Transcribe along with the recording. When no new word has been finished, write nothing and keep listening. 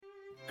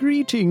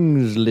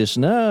Greetings,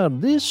 listener.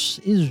 This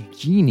is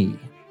Jeannie,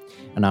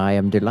 and I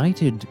am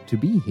delighted to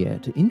be here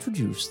to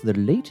introduce the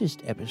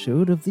latest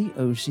episode of the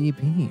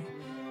OCP.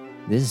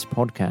 This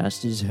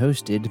podcast is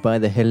hosted by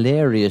the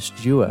hilarious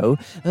duo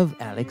of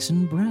Alex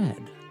and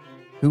Brad,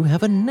 who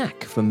have a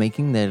knack for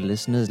making their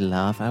listeners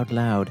laugh out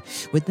loud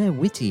with their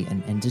witty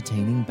and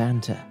entertaining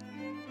banter.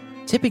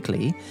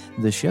 Typically,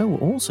 the show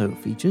also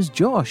features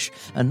Josh,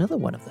 another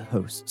one of the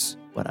hosts,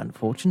 but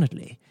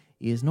unfortunately,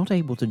 he is not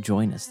able to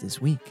join us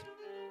this week.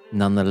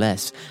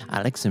 Nonetheless,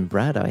 Alex and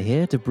Brad are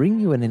here to bring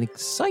you an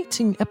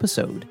exciting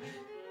episode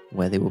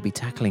where they will be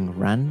tackling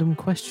random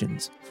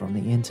questions from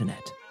the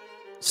internet.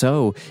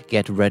 So,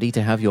 get ready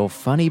to have your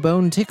funny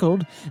bone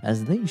tickled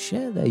as they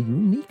share their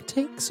unique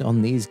takes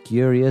on these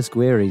curious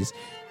queries.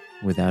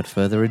 Without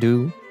further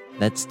ado,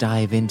 let's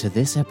dive into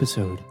this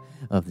episode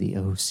of the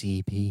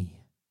OCP.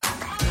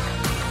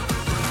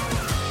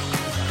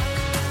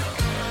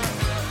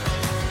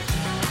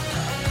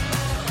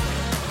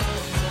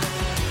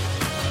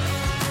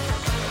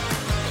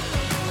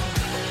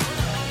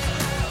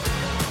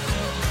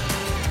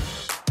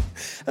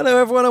 Hello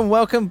everyone and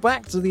welcome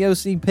back to the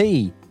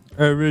OCP.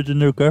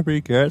 Original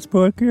Copycats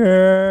Podcast.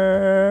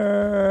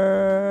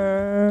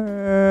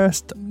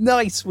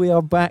 Nice, we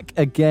are back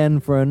again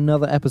for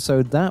another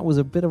episode. That was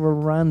a bit of a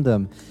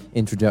random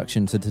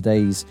introduction to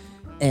today's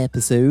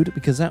episode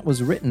because that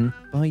was written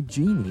by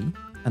Genie,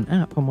 an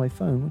app on my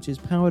phone which is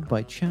powered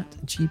by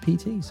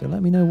ChatGPT. So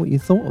let me know what you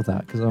thought of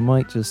that because I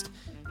might just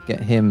get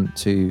him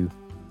to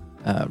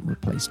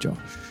replace Josh.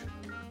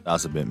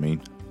 That's a bit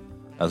mean.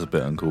 That's a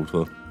bit uncalled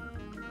for.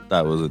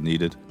 That wasn't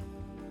needed.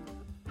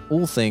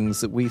 All things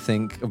that we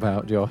think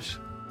about Josh.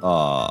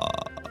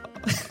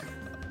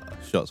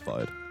 Shots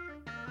fired.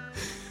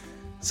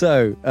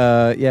 So,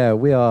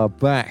 we are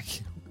back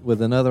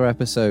with another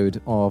episode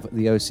of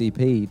the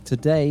OCP.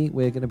 Today,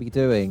 we're going to be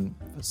doing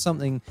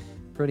something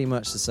pretty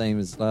much the same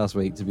as last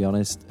week, to be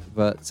honest.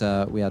 But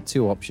we had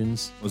two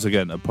options. Once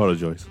again,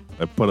 apologise.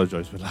 I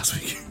apologise for last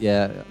week.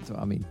 Yeah,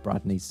 I mean,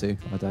 Brad needs to.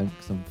 I don't,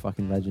 because I'm a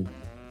fucking legend.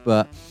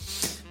 But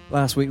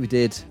last week we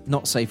did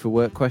not safe for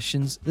work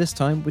questions. This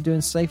time we're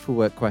doing safe for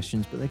work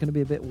questions, but they're going to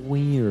be a bit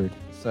weird.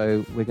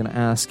 So we're going to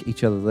ask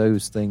each other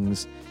those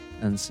things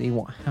and see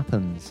what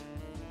happens.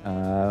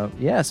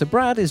 So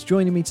Brad is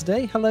joining me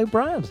today. Hello,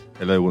 Brad.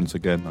 Hello once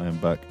again. I am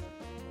back.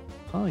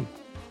 Hi.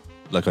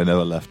 Like I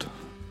never left.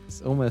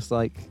 It's almost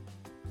like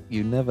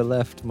you never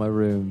left my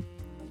room.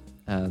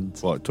 And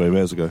What, 20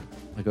 minutes ago?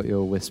 I got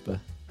your whisper.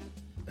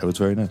 It was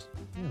very nice.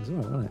 Yeah, it was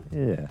alright, wasn't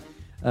it?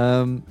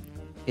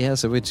 Yeah.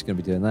 So we're just going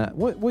to be doing that.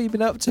 What have you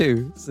been up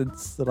to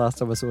since the last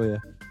time I saw you?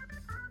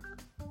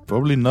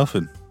 Probably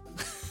nothing.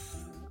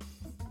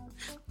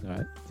 All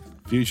right.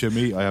 Future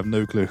me, I have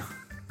no clue.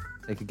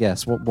 Take a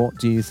guess. What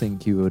do you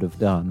think you would have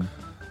done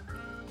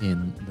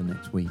in the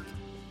next week?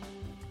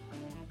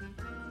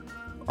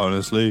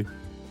 Honestly,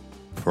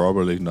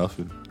 probably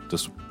nothing.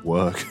 Just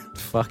work.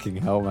 Fucking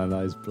hell, man,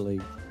 that is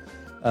bleak.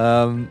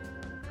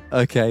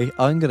 Okay,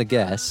 I'm going to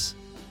guess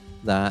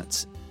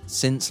that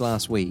since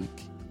last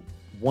week,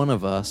 one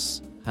of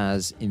us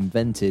has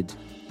invented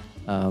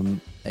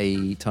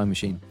a time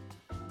machine.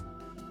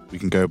 We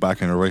can go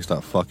back and erase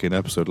that fucking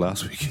episode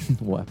last week.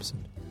 What episode?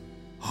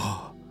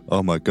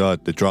 Oh my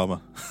god, the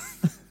drama.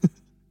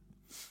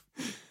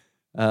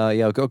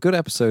 I've got a good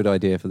episode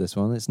idea for this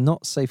one. It's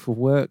not safe for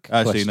work.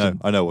 Actually, question.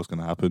 no, I know what's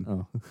going to happen.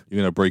 Oh. You're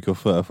going to break your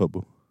foot at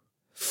football.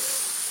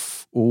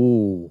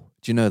 Oh,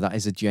 do you know that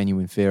is a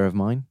genuine fear of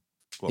mine?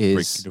 What,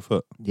 breaking your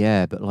foot?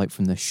 Yeah, but like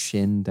from the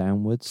shin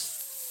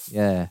downwards.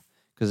 Yeah,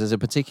 because there's a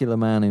particular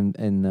man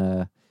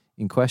in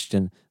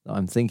question that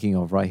I'm thinking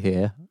of right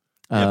here.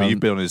 Yeah, but you've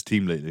been on his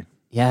team lately.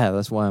 Yeah,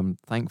 that's why I'm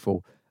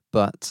thankful.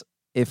 But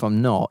if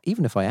I'm not,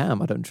 even if I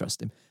am, I don't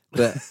trust him.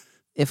 But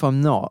if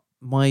I'm not,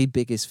 my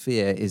biggest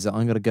fear is that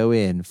I'm going to go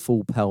in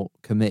full pelt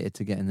committed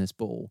to getting this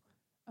ball,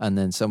 and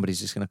then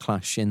somebody's just going to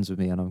clash shins with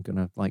me, and I'm going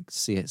to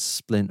see it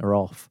splinter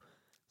off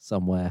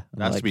somewhere.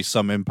 There has to be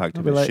some impact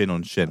of I'll be it, shin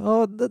on shin.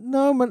 Oh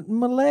no,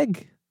 my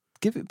leg!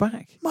 Give it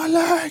back! My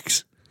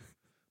legs,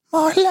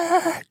 my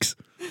legs.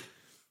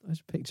 I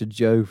just picture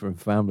Joe from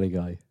Family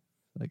Guy,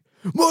 like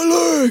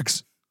my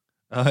legs.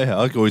 Oh yeah,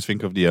 I can always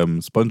think of the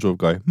SpongeBob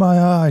guy. My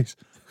eyes.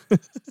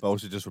 But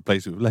also just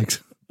replace it with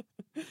legs.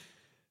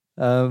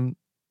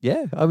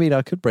 Yeah, I mean,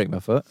 I could break my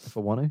foot if I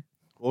want to.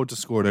 Or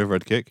just score an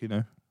overhead kick, you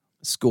know.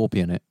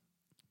 Scorpion it.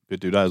 Could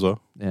do that as well.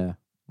 Yeah,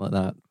 like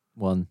that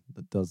one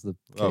that does the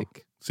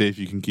kick. See if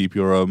you can keep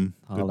your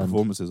good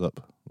performances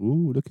up.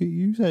 Ooh, look at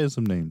you saying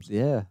some names.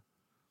 Yeah.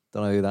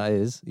 Don't know who that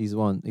is. He's the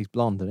one. He's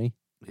blonde, isn't he?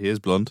 He is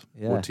blonde.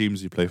 Yeah. What teams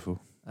do you play for?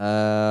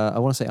 I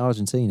want to say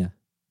Argentina.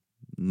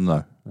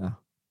 No.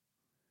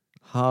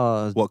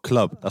 Oh. What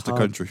club? That's the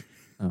country.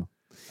 Oh.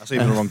 That's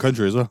even the wrong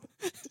country as well.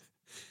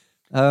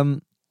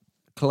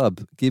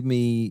 Club. Give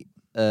me,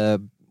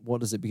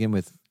 what does it begin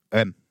with?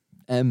 M.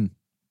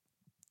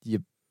 Your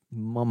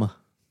mama.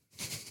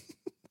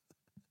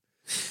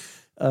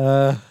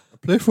 I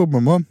play for my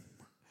mum.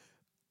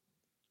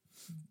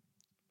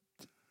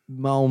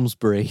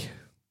 Malmesbury.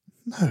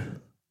 No.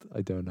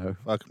 I don't know.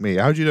 Fuck me.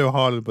 How do you know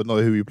Haaland but not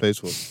who he plays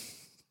for?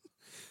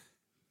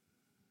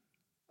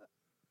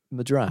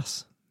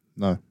 Madras.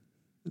 No.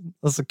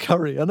 That's a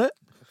curry, isn't it?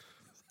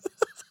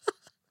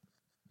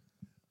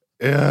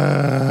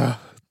 Yeah.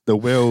 The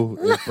wheel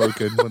is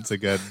broken once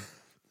again.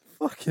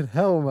 Fucking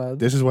hell, man.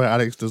 This is why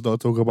Alex does not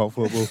talk about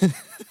football.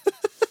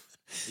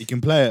 He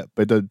can play it,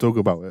 but don't talk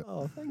about it.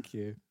 Oh, thank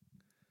you.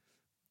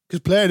 Because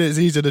playing it is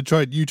easier than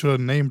trying to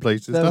name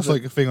places. That's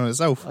like a thing on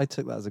itself. I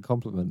took that as a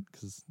compliment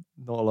because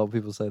not a lot of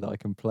people say that I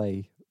can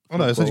play. Oh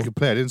no, I said you could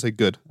play it. I didn't say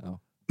good. Oh.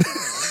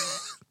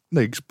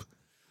 Next.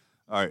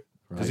 All right.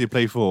 Does he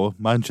play for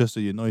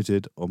Manchester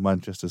United or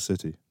Manchester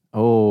City?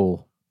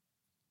 Oh.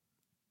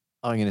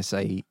 I'm going to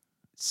say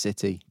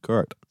City.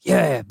 Correct.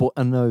 Yeah, but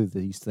I know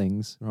these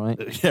things,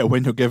 right? Yeah,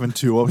 when you're given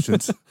two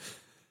options.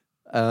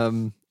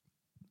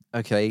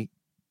 Okay.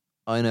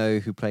 I know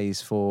who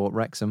plays for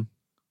Wrexham.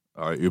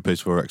 All right, who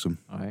plays for Wrexham?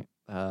 All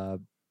right.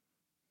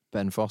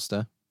 Ben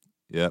Foster.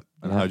 Yeah.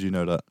 And Yeah. how do you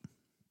know that?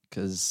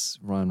 Because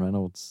Ryan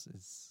Reynolds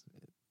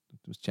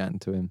was chatting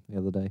to him the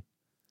other day.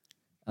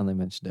 And they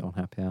mentioned it on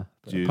Happy Hour.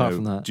 But apart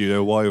from that... Do you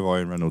know why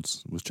Ryan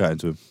Reynolds was chatting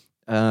to him?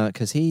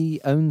 Because he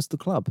owns the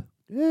club.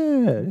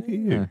 Yeah, look at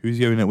you. Who's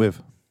he owning it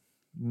with?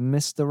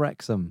 Mr.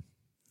 Wrexham.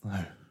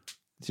 No.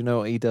 Do you know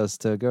what he does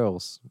to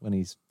girls when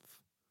he's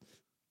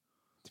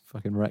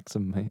fucking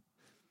Wrexham, mate?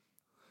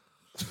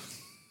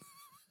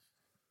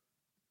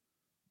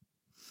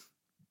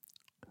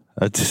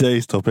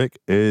 Today's topic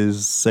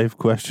is safe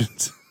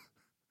questions.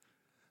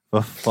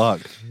 For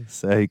fuck's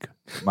sake,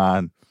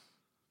 man.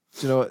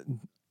 Do you know what?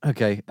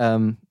 Okay,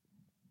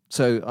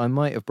 so I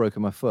might have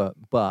broken my foot,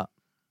 but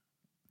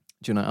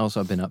do you know what else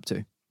I've been up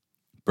to?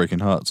 Breaking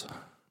hearts.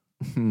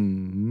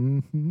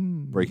 Breaking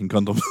Breaking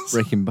condoms.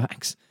 Breaking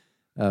backs.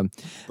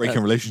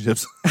 Breaking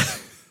relationships.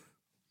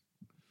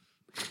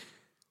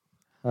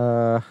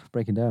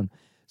 Breaking down.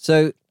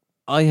 So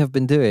I have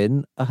been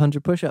doing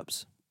 100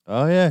 push-ups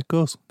Oh, yeah, of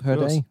course. per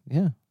day.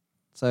 Yeah.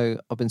 So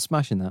I've been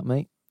smashing that,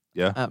 mate.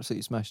 Yeah.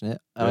 Absolutely smashing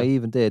it. Yeah. I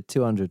even did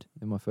 200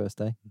 in my first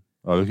day.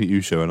 Oh, look at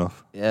you showing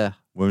off. Yeah.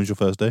 When was your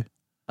first day?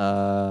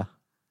 Uh,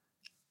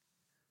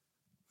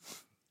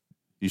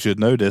 You should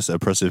know this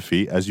impressive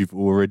feat as you've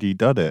already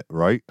done it,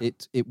 right?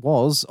 it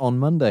was on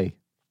Monday.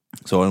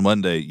 So on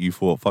Monday, you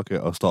thought, fuck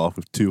it, I'll start off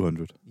with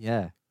 200.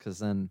 Yeah, because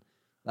then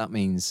that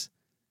means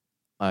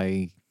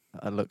I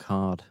look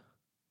hard.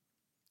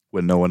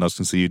 When no one else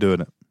can see you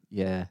doing it.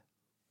 Yeah.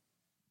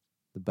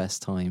 The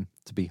best time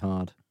to be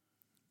hard.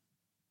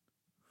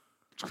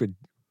 When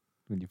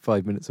you're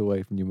 5 minutes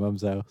away from your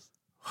mum's house.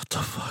 What the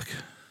fuck?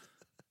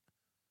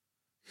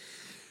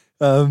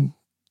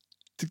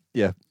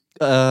 Yeah.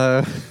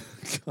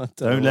 God,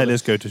 Don't let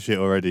this go to shit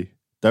already.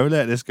 Don't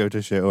let this go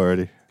to shit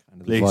already.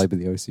 kind of the Please. vibe of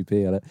the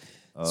OCP at it.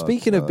 Oh,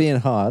 Speaking God. of being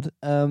hard,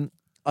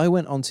 I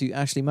went on to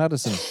Ashley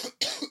Madison.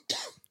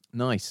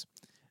 Nice.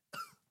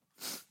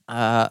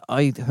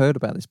 I heard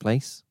about this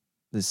place,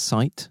 this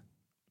site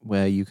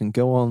where you can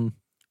go on.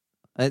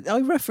 I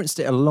referenced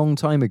it a long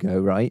time ago,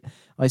 right?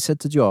 I said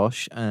to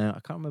Josh, I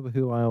can't remember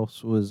who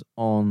else was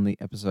on the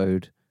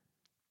episode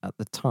at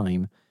the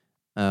time,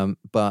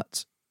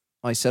 but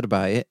I said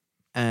about it,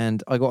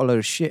 and I got a load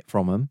of shit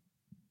from them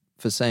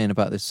for saying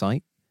about this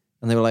site.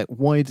 And they were like,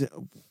 "Why?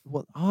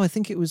 What? Oh, I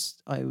think it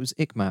was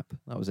ICMAP.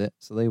 That was it."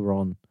 So they were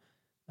on,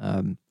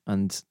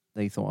 and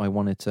they thought I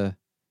wanted to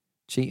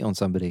cheat on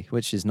somebody,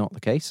 which is not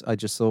the case. I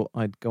just thought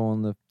I'd go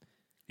on the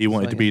He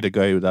wanted to be the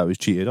guy that was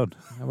cheated on.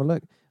 have a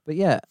look. But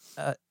yeah,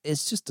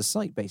 it's just a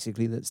site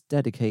basically that's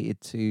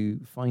dedicated to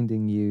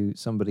finding you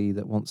somebody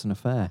that wants an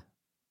affair.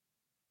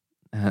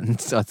 And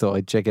I thought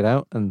I'd check it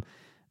out and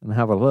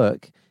have a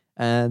look.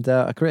 And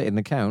I created an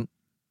account.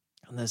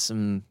 And there's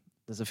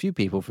a few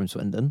people from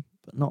Swindon,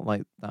 but not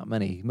like that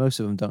many.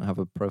 Most of them don't have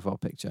a profile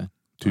picture.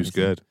 Too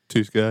scared.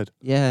 Too scared.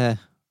 Yeah.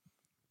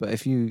 But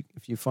if you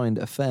find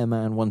a fair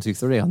man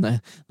 123 on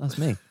there, that's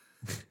me.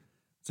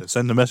 So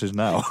send a message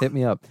now. Hit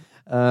me up.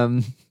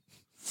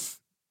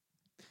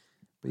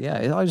 But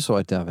yeah, I just thought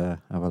I'd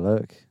have a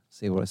look,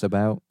 see what it's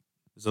about.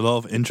 There's a lot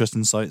of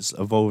interesting sites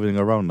evolving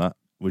around that,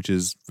 which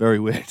is very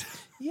weird.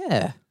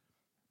 Yeah.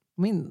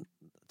 I mean,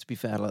 to be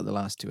fair, like the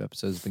last 2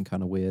 episodes have been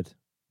kind of weird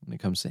when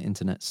it comes to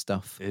internet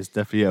stuff. There's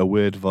definitely a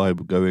weird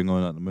vibe going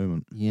on at the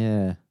moment.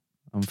 Yeah.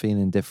 I'm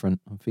feeling different.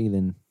 I'm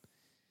feeling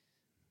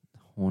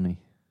horny.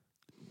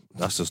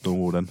 That's just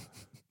normal then.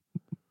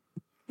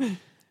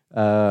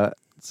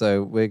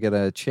 So we're going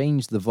to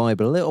change the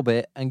vibe a little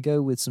bit and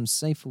go with some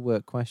safer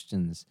work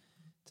questions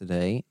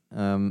today.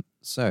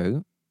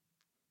 So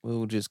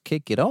we'll just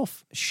kick it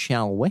off,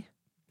 shall we?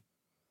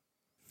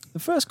 The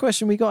first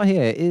question we got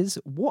here is,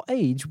 what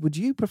age would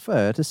you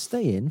prefer to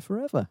stay in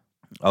forever?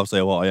 I'll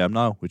say what I am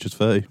now, which is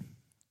 30.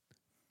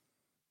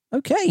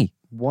 Okay.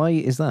 Why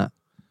is that?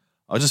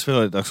 I just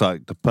feel like that's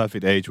like the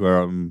perfect age where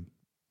I'm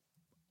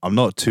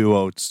not too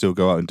old to still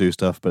go out and do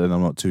stuff, but then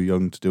I'm not too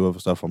young to do other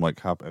stuff. I'm like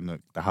happy in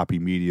the happy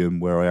medium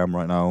where I am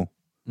right now,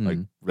 like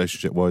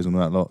relationship wise and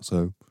that lot.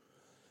 So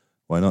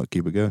why not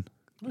keep it going?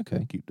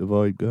 Okay. Keep the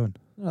vibe going.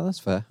 No, that's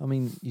fair. I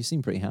mean, you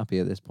seem pretty happy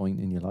at this point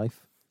in your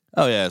life.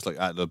 Oh yeah, it's like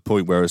at the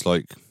point where it's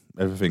like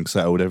everything's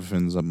settled,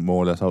 everything's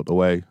more or less out the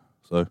way.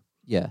 So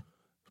Yeah.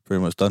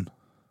 pretty much done.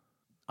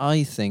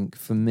 I think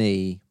for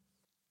me,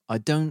 I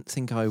don't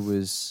think I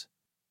was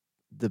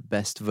the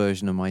best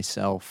version of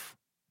myself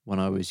when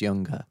I was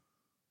younger.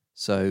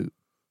 So,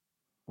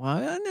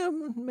 well, I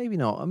know, maybe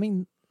not. I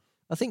mean,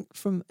 I think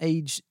from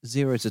age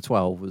 0 to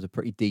 12 was a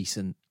pretty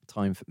decent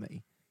time for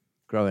me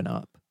growing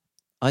up.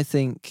 I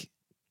think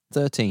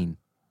 13.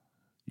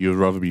 You'd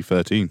rather be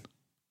 13.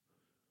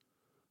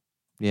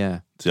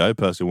 Yeah. See, I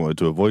personally wanted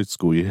to avoid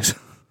school years.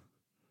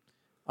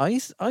 I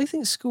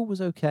think school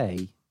was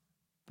okay,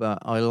 but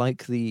I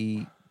like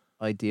the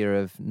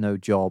idea of no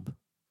job,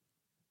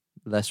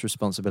 less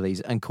responsibilities,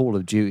 and Call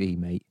of Duty,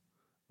 mate.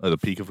 At the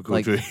peak of a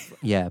country.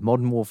 Yeah,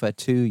 Modern Warfare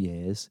 2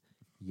 years.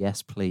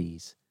 Yes,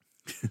 please.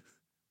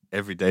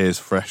 Every day is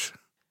fresh.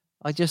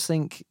 I just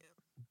think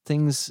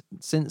things,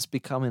 since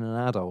becoming an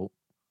adult,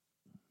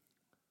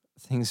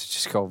 things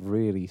just got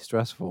really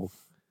stressful.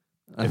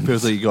 It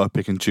feels like you got to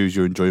pick and choose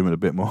your enjoyment a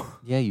bit more.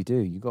 Yeah, you do.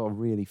 You got to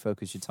really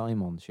focus your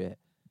time on shit.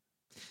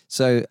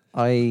 So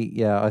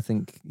I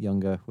think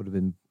younger would have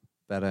been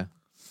better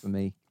for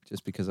me,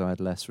 just because I had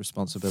less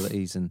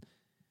responsibilities. And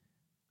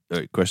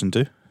Right, question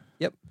 2.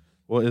 Yep.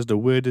 What is the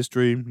weirdest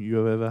dream you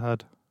have ever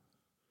had?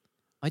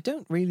 I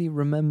don't really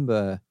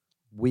remember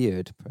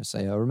weird per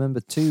se. I remember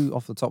 2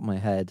 off the top of my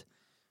head.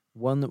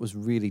 One that was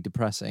really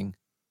depressing,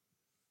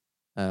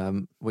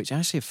 which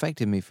actually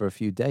affected me for a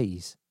few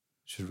days,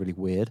 which was really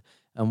weird,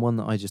 and one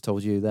that I just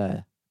told you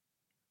there.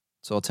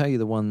 So I'll tell you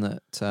the one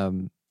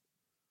that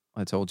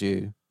I told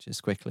you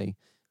just quickly.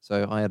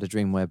 So I had a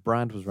dream where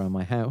Brad was around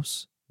my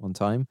house one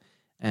time,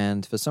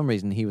 and for some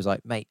reason he was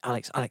like, "Mate,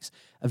 Alex,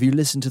 have you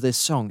listened to this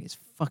song? It's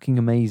fucking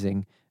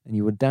amazing." And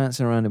you were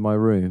dancing around in my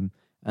room,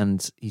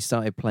 and he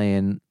started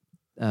playing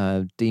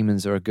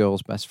 "Demons Are a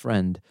Girl's Best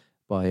Friend"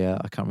 by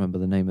I can't remember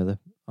the name of the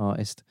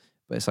artist,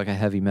 but it's like a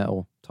heavy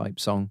metal type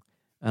song.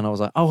 And I was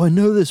like, "Oh, I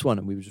know this one,"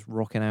 and we were just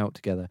rocking out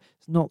together.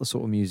 It's not the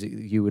sort of music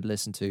that you would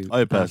listen to.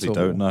 I personally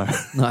don't know.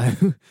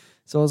 No.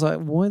 So I was like,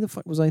 why the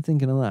fuck was I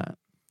thinking of that?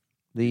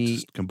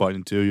 Just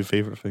combining 2 of your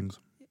favourite things.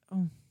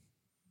 Oh,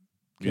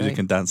 Music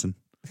and dancing.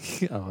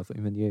 Oh, I thought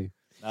you meant you.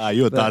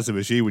 You're a dancing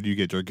machine when you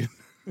get drinking.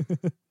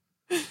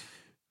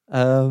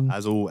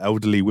 As all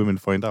elderly women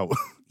find out.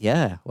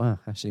 Yeah. Wow.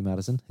 Ashley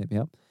Madison, hit me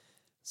up.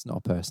 It's not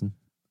a person.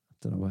 I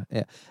don't know where.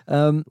 Yeah.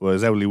 Well,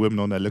 there's elderly women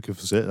on there looking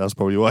for shit. That's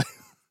probably why.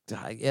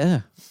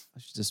 Yeah. I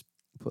should just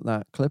put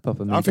that clip up.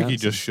 And I think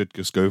you should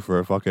just go for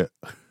it. Fuck it.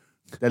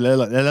 They're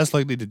less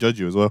likely to judge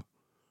you as well.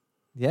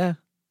 Yeah.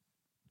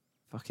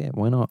 Fuck it.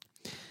 Why not?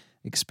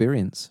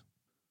 Experience.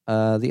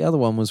 The other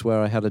one was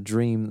where I had a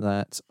dream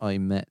that I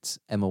met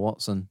Emma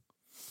Watson,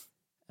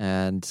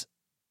 and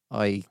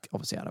I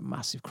obviously had a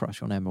massive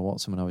crush on Emma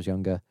Watson when I was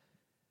younger.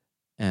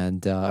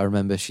 And I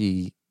remember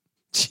she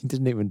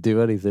didn't even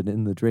do anything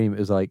in the dream. It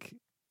was like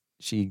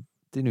she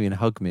didn't even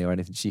hug me or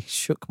anything. She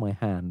shook my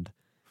hand.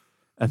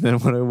 And then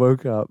when I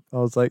woke up, I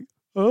was like,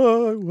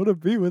 "Oh, I want to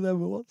be with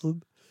Emma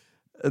Watson."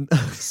 And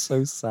I was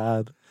so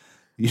sad.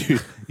 You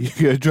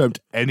could have dreamt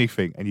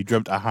anything, and you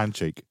dreamt a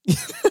handshake.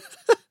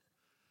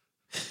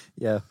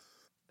 Yeah.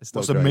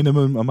 What's the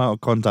minimum amount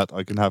of contact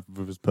I can have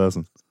with this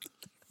person?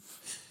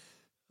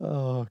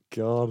 Oh,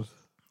 God.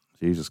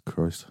 Jesus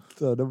Christ.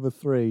 So, number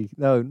 3.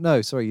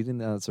 No, sorry, you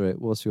didn't answer it.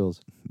 What's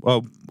yours?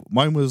 Well,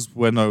 mine was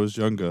when I was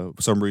younger.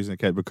 For some reason, it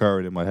kept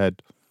recurring in my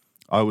head.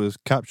 I was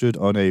captured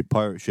on a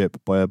pirate ship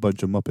by a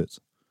bunch of Muppets.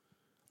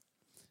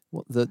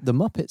 What, the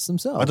Muppets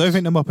themselves? I don't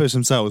think the Muppets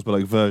themselves, but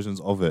like versions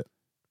of it.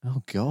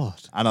 Oh,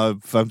 God.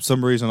 And for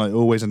some reason, I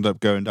always end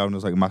up going down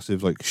this like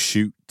massive like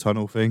chute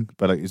tunnel thing.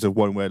 But like it's a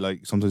one where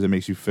like sometimes it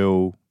makes you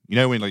feel, you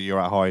know, when like you're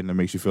at high and it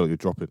makes you feel like you're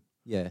dropping.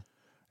 Yeah.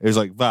 It was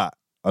like that.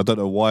 I don't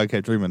know why I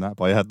kept dreaming that,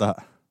 but I had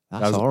that.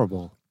 That's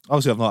horrible.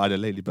 Obviously, I've not had it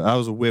lately, but that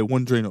was a weird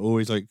one dream that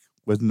always like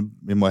was in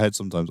my head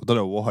sometimes. I don't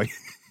know why.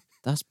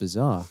 That's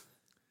bizarre.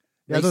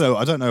 Yeah, I don't know.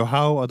 I don't know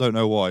how. I don't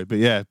know why. But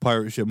yeah,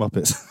 pirate ship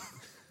Muppets.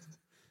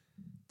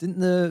 Didn't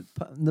the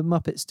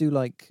Muppets do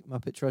like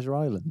Muppet Treasure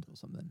Island or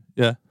something?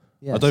 Yeah.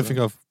 Yeah. I don't think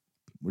I've.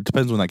 It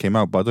depends when that came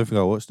out, but I don't think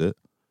I watched it.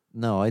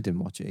 No, I didn't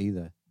watch it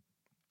either.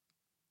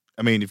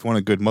 I mean, if you want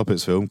a good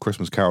Muppets film,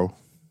 Christmas Carol.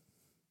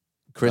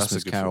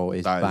 Christmas Carol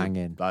is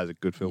banging. That is a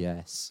good film.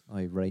 Yes,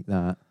 I rate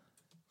that.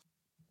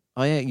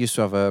 I used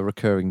to have a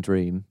recurring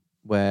dream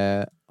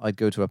where I'd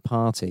go to a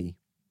party,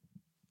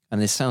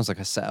 and this sounds like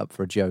a setup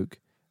for a joke,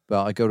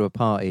 but I'd go to a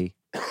party,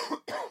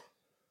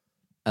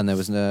 and there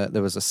was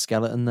a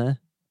skeleton there,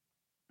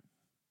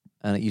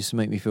 and it used to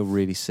make me feel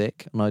really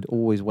sick, and I'd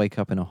always wake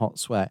up in a hot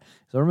sweat.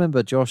 So I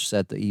remember Josh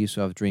said that he used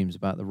to have dreams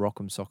about the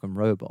Rock'em Sock'em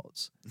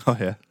robots. Oh,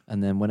 yeah.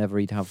 And then whenever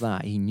he'd have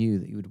that, he knew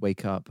that he would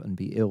wake up and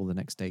be ill the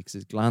next day because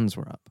his glands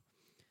were up.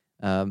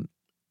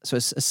 So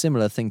it's a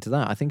similar thing to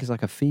that. I think it's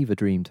like a fever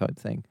dream type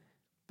thing.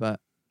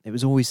 But it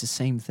was always the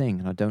same thing,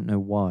 and I don't know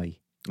why.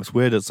 It's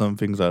weird that some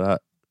things like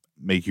that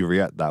make you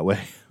react that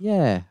way.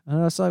 Yeah.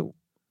 And I was like,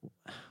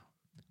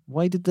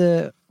 why didn't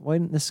the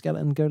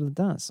skeleton go to the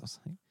dance? I was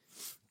like,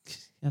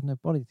 he had no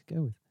body to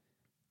go with.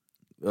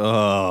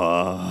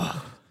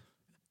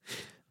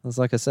 As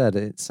like I said,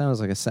 it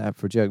sounds like a setup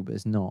for a joke, but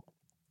it's not.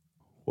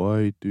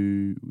 Why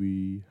do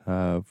we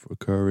have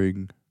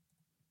recurring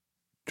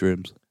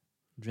dreams?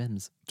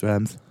 Dreams.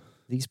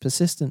 These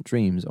persistent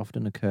dreams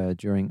often occur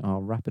during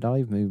our rapid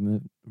eye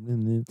movement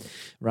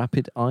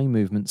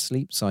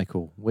sleep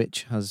cycle,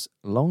 which has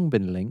long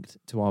been linked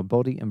to our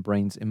body and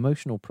brain's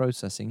emotional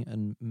processing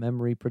and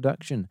memory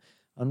production.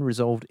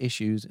 Unresolved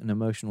issues and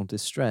emotional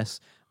distress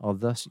are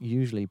thus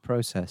usually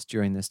processed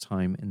during this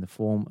time in the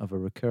form of a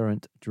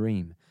recurrent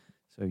dream.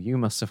 So you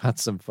must have had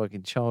some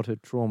fucking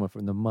childhood trauma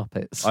from the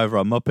Muppets. Either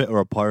a Muppet or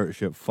a pirate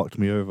ship fucked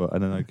me over,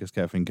 and then I just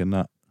kept thinking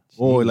that.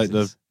 Or like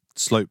the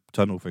slope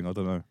tunnel thing, I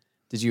don't know.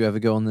 Did you ever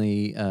go on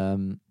the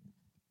oh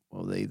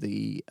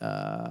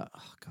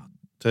god.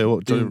 Tell you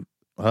what, The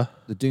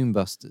the Doom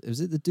Busters.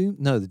 Was it the Doom?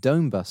 No, the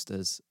Dome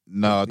Busters.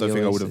 No, I don't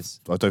think I would have.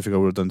 I don't think I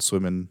would have done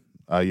swimming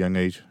at a young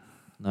age.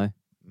 No,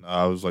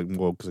 I was like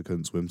more because I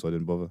couldn't swim, so I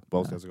didn't bother. But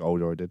obviously, as I got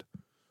older, I did.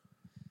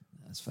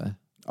 That's fair.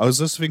 I was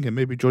just thinking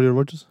maybe Jolly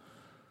Rogers.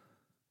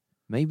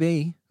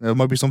 Maybe There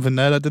might be something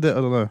there that did it.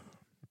 I don't know.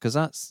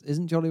 Because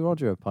isn't Jolly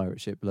Roger a pirate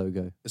ship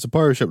logo? It's a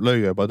pirate ship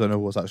logo, but I don't know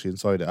what's actually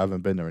inside it. I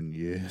haven't been there in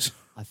years.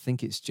 I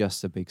think it's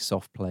just a big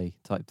soft play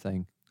type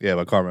thing. Yeah,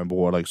 but I can't remember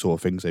what like sort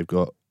of things they've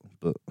got.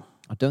 But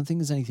I don't think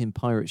there's anything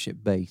pirate ship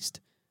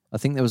based. I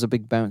think there was a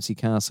big bouncy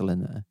castle in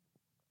there.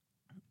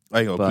 I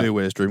ain't got a clue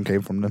where this dream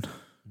came from then.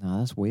 No,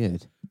 that's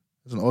weird.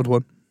 It's an odd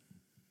one.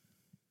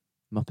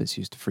 Muppets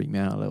used to freak me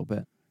out a little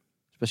bit,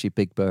 especially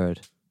Big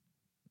Bird.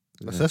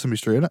 That's Sesame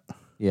Street, isn't it?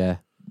 Yeah,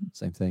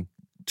 same thing.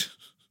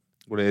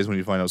 What it is when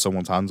you find out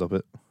someone's hand's up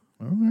it.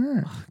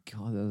 Oh,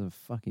 God, there's a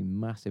fucking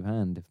massive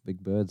hand if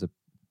Big Bird's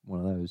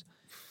one of those.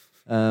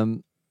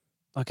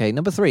 Okay,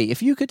 number 3.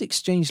 If you could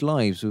exchange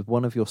lives with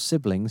one of your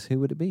siblings, who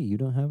would it be? You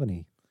don't have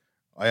any.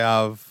 I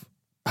have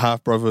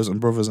half brothers and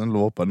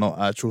brothers-in-law, but not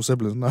actual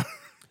siblings, no.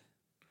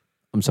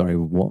 I'm sorry,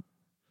 what?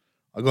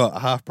 I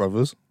got half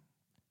brothers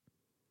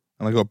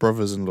and I got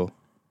brothers-in-law.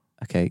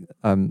 Okay,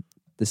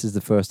 this is the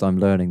first I'm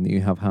learning that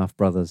you have half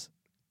brothers.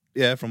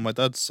 Yeah, from my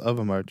dad's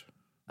other marriage.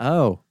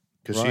 Oh.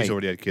 Because she's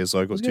already had kids, so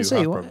I got two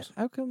half brothers.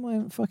 How come I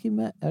haven't fucking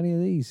met any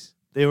of these?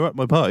 They were at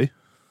my party.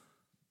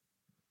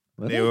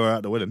 They were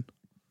at the wedding.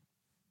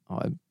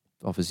 I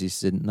obviously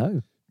didn't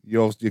know.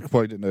 You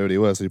probably didn't know who they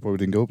were, so you probably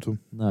didn't go up to them.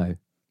 No.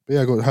 But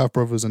yeah, I got half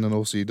brothers and then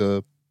obviously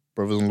the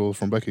brothers-in-law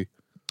from Becky.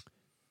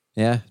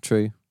 Yeah,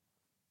 true.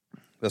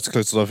 That's the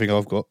closest I think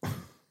I've got.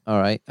 All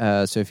right.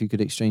 So if you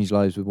could exchange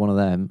lives with one of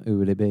them, who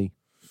would it be?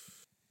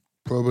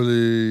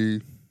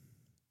 Probably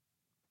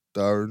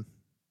Darren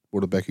or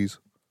the Beckys.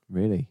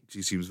 Really?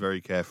 She seems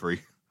very carefree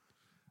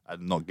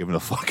and not giving a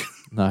fuck.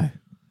 No.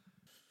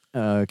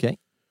 Okay.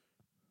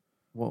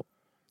 Well,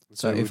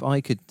 so if I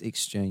could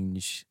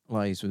exchange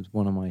lives with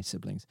one of my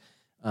siblings,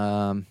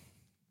 not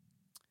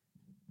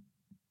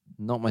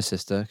my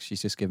sister,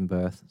 she's just given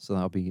birth, so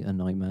that'll be a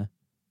nightmare.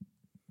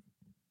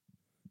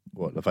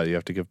 What, the fact you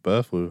have to give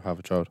birth or have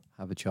a child?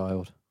 Have a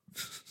child.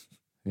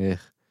 Yeah.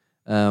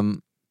 How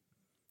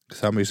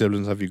many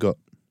siblings have you got?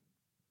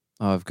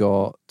 I've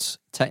got,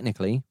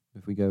 technically,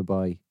 if we go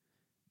by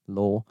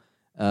law,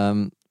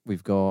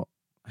 we've got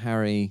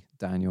Harry,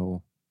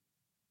 Daniel,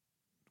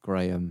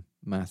 Graham,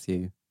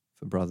 Matthew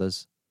for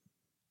brothers,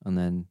 and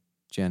then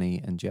Jenny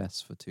and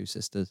Jess for 2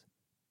 sisters.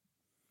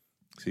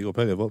 So you got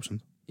plenty of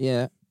options.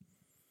 Yeah.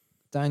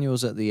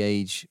 Daniel's at the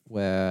age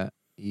where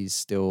he's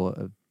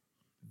still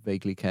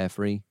vaguely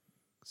carefree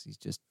because he's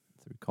just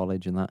through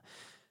college and that.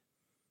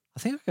 I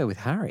think I'll go with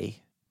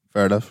Harry.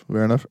 Fair enough.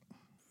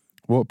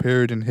 What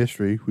period in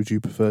history would you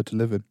prefer to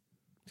live in?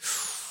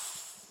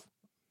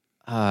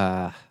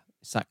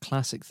 It's that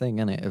classic thing,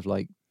 isn't it? Of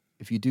like,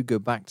 if you do go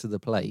back to the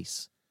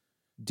place,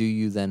 do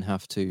you then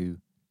have to,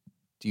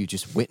 do you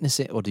just witness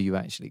it or do you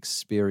actually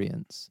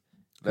experience?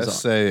 Let's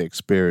say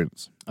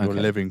experience. You're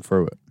living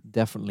through it.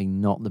 Definitely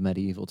not the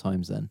medieval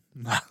times then.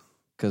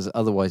 Because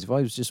otherwise, if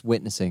I was just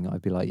witnessing,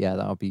 I'd be like, yeah,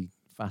 that would be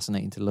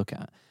fascinating to look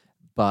at.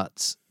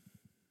 But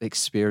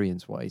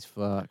experience-wise,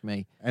 fuck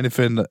me.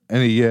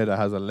 Any year that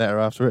has a letter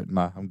after it,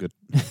 nah, I'm good.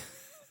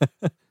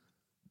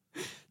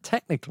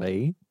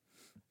 Technically,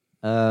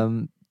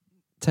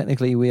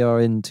 we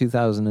are in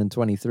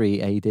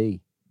 2023 AD.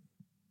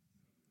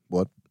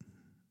 What?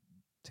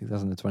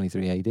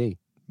 2023 AD.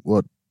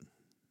 What?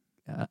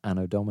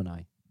 Anno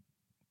Domini.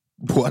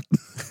 What?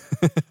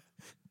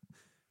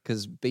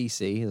 Because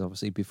BC is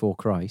obviously before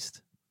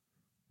Christ,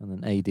 and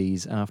then AD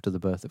is after the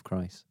birth of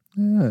Christ.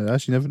 Yeah, I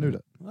actually never knew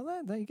that.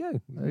 Well, there you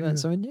go. You learned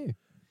something new.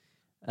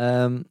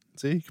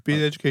 See, it could be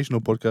an educational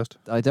podcast.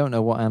 I don't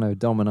know what Anno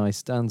Domini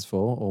stands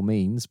for or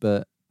means,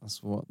 but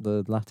that's what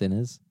the Latin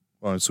is.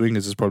 Well, in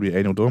Swingers is probably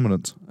anal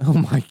dominance. Oh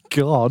my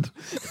God.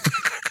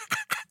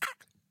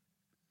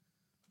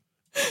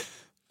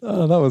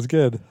 Oh, that was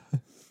good.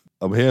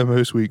 I'm here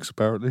most weeks,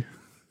 apparently.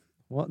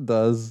 What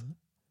does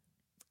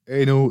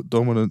anal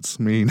dominance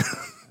mean?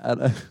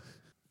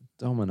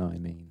 Domini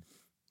mean?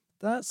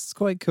 That's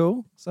quite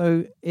cool.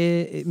 So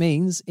it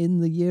means in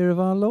the year of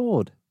our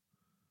Lord.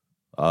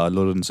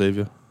 Lord and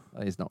Saviour.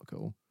 That is not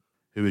cool.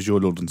 Who is your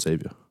Lord and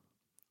Saviour?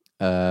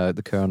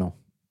 The Colonel.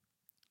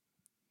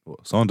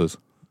 What, Sanders?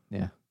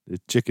 Yeah. The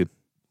chicken.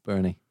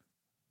 Bernie.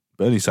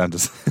 Bernie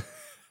Sanders.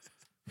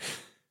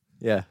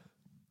 Yeah.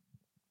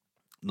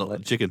 Not the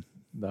chicken.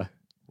 No.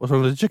 What's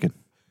wrong with the chicken?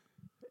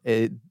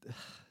 I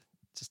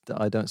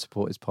don't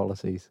support his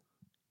policies.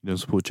 You don't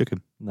support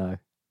chicken? No.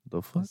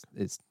 The fuck?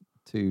 It's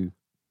too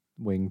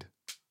winged.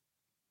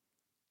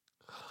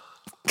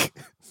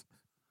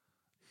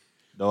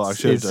 No, I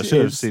should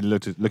have seen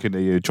looking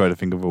at you trying to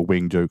think of a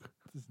wing joke.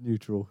 It's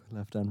neutral,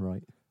 left and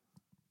right.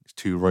 It's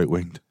too right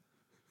winged.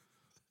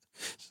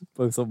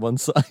 Both on one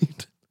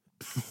side.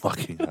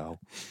 Fucking hell.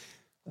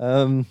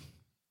 Where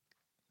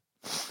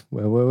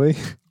were we?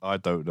 I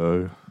don't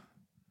know.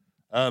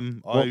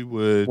 I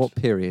would. What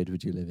period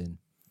would you live in?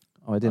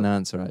 Oh, I didn't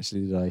answer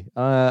actually, did I?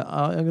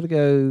 I'm gonna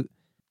go.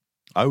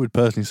 I would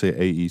personally say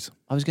 80s.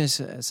 I was going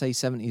to say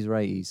 70s or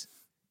 80s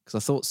because I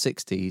thought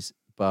 60s,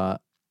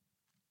 but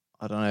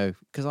I don't know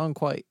because I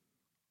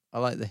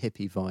like the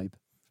hippie vibe.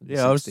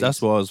 Yeah,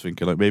 that's what I was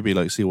thinking. Like maybe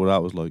like see what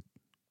that was like.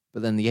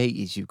 But then the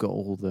 80s, you've got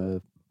all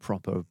the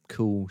proper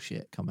cool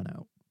shit coming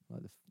out,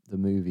 like the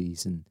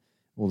movies and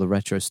all the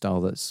retro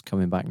style that's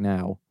coming back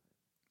now.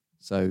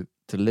 So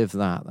to live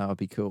that would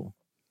be cool.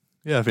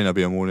 Yeah, I think that'd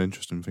be a more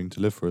interesting thing to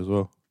live for as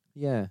well.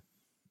 Yeah.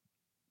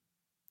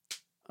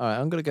 All right,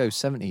 I'm going to go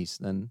 70s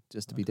then,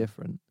 just to be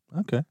different.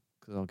 Okay.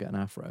 Because I'll get an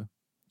afro.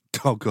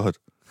 Oh, God.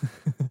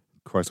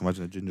 Christ,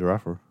 imagine a ginger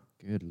afro.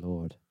 Good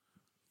Lord.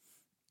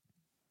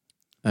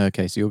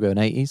 Okay, so you're going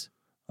 80s?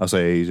 I'll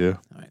say 80s, yeah.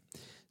 All right.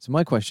 So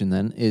my question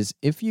then is,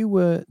 if you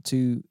were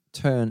to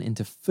turn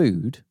into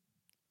food,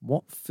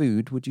 what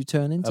food would you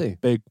turn into? A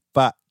big,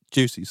 fat,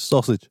 juicy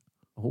sausage.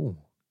 Oh.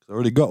 I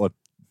already got one.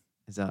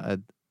 Is that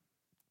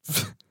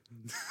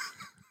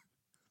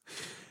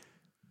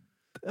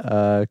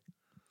a...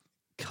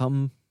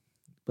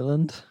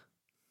 Cumberland?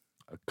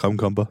 A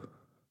cucumber.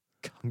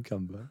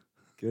 Cucumber.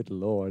 Good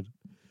Lord.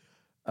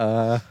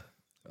 What's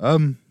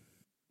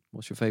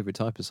your favourite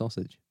type of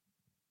sausage?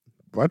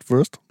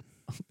 Bratwurst.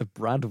 A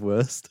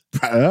Bradwurst.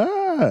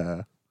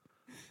 Ah.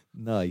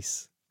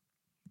 Nice.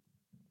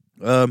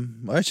 I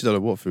actually don't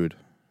know what food.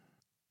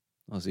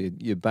 Oh, so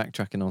you're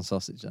backtracking on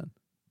sausage then?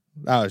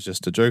 That was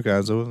just a joke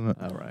answer, wasn't it?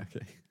 Oh, right,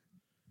 okay.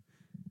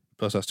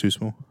 Plus, that's too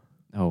small.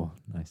 Oh,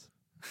 nice.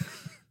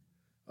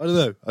 I don't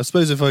know. I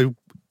suppose if I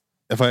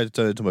had to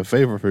turn it into my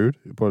favourite food,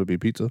 it'd probably be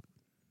pizza.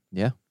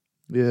 Yeah?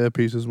 Yeah,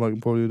 pizza's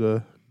probably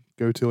the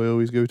go-to I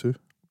always go to.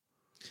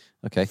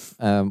 Okay.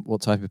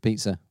 What type of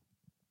pizza?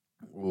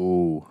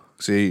 Oh,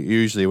 see,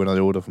 usually when I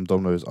order from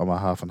Domino's, I'm a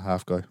half and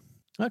half guy.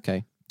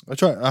 Okay. I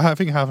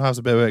think half and half's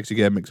a bit of extra,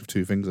 get a mix of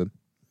two things in.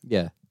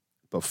 Yeah.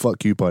 But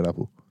fuck you,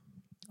 pineapple.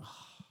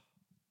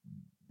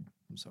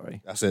 I'm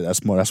sorry. That's it.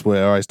 That's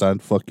where I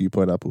stand. Fuck you,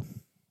 pineapple.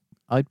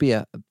 I'd be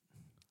a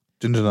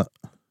Ginger nut.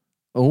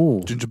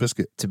 Oh, ginger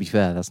biscuit. To be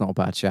fair, that's not a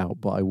bad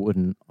shout, but I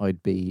wouldn't.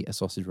 I'd be a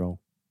sausage roll.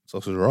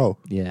 Sausage roll.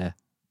 Yeah.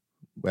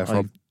 Where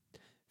from?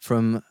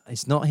 From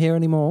it's not here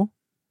anymore,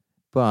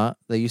 but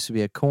there used to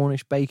be a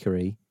Cornish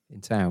bakery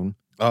in town.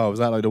 Oh, was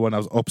that like the one that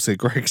was opposite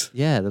Greg's?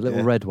 Yeah, the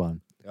little red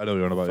one. I know what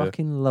you're on about.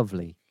 Fucking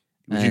lovely.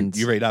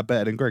 You rate that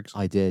better than Greg's?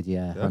 I did,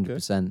 yeah,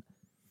 100%.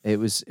 It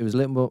was a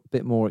little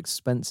bit more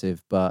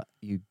expensive, but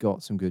you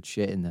got some good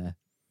shit in there.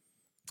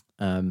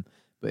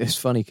 But it's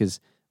funny because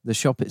the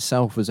shop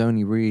itself was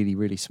only really,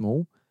 really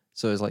small.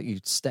 So it was like you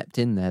stepped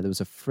in there was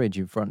a fridge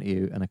in front of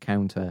you and a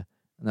counter,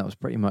 and that was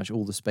pretty much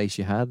all the space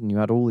you had. And you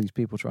had all these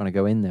people trying to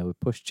go in there with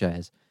push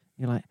chairs.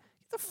 You're like,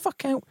 get the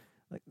fuck out!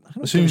 Like, I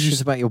don't give a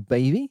shit about your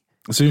baby.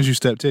 As soon as you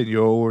stepped in,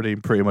 you're already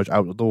pretty much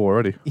out the door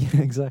already.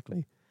 Yeah,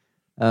 exactly.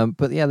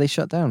 But yeah, they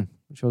shut down,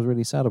 which I was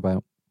really sad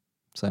about.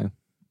 So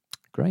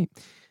great.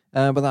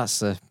 But that's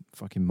the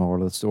fucking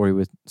moral of the story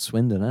with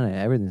Swindon, isn't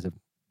it? Everything's a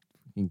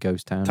fucking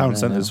ghost town. Town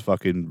centre's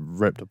fucking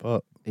ripped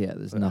apart. Yeah,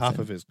 there's like nothing. Half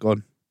of it's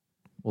gone.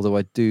 Although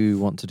I do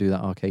want to do that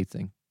arcade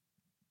thing.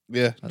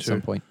 Yeah, at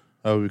some point.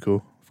 That would be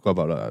cool. Forgot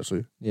about that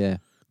actually. Yeah.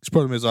 The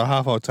problem is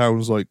half our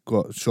town's like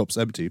got shops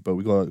empty, but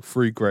we got like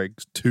 3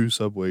 Greg's, 2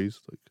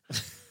 Subways.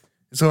 Like,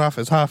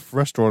 it's half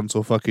restaurants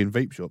or fucking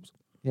vape shops.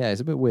 Yeah,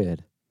 it's a bit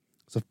weird.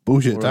 It's a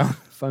bullshit or town. A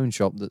phone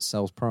shop that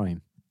sells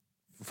Prime.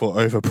 For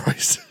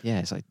overpriced. Yeah,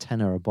 it's like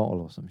 £10 a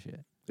bottle or some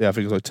shit. Yeah, I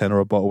think it's like 10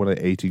 a bottle when like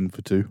 18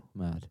 for 2.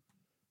 Mad.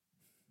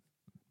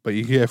 But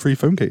you can get a free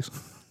phone case.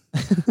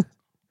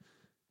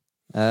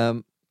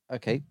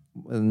 Okay,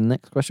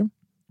 next question.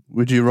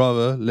 Would you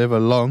rather live a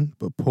long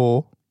but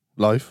poor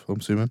life, I'm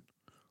assuming?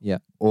 Yeah.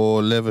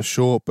 Or live a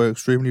short but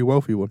extremely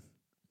wealthy one?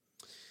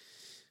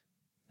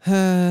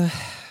 I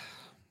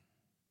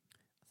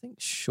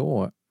think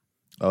short.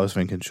 I was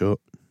thinking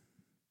short.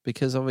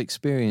 Because I've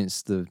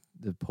experienced the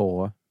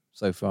poor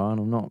so far,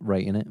 and I'm not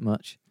rating it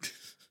much.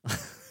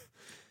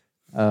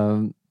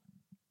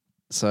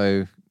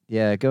 So,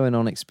 yeah, going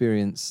on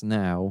experience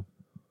now,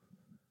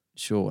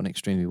 short and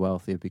extremely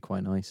wealthy would be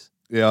quite nice.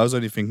 Yeah, I was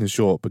only thinking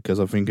short because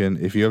I'm thinking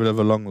if you ever live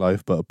a long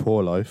life but a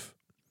poor life,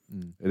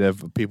 and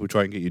if people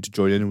try and get you to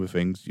join in with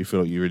things, you feel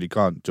like you really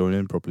can't join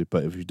in properly.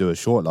 But if you do a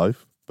short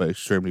life but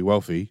extremely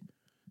wealthy,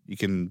 you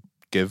can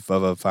give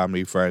other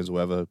family, friends,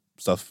 whatever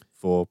stuff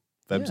for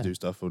them to do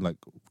stuff and like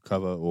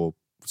cover or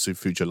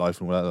future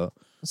life and all that.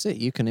 That's it.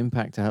 You can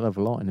impact a hell of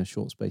a lot in a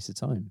short space of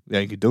time. Yeah,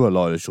 you can do a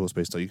lot in a short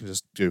space of time. You can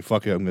just do,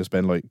 fuck it, I'm going to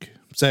spend like,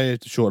 say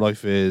the short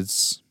life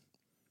is,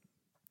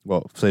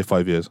 well, say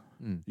 5 years.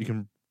 You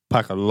can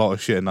pack a lot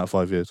of shit in that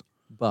 5 years.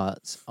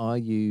 But are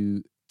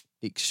you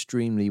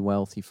extremely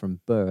wealthy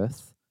from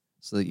birth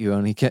so that you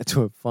only get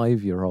to a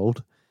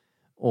 5-year-old?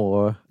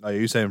 Or... Are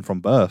you saying from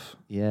birth?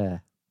 Yeah.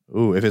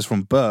 Ooh, if it's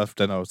from birth,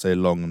 then I would say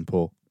long and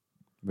poor.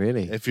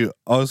 Really?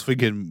 I was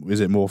thinking, is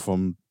it more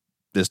from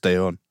this day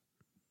on?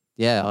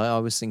 Yeah, I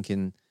was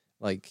thinking,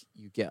 like,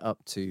 you get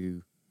up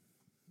to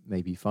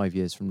maybe 5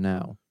 years from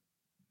now.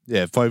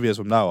 Yeah, 5 years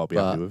from now, I'll be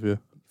happy with you.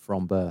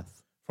 From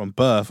birth. From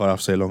birth, I'd have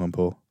to say long and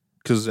poor.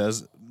 Because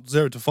as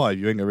 0 to 5,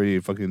 you ain't gonna really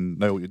fucking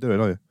know what you're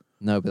doing, are you?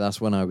 No, but that's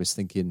when I was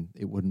thinking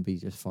it wouldn't be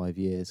just 5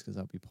 years, because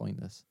that'd be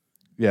pointless.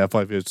 Yeah,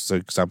 5 years, for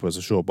example, is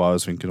a short, but I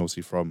was thinking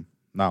obviously from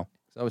now.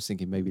 So I was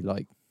thinking maybe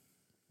like,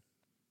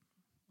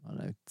 I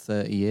don't know,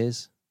 30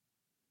 years.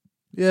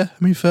 Yeah,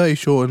 I mean 30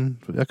 short, and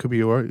that could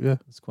be alright. Yeah,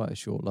 it's quite a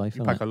short life.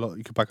 You pack a lot.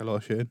 You could pack a lot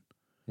of shit in.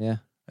 Yeah,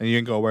 and you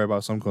ain't got to worry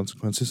about some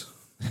consequences.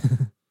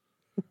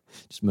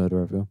 Just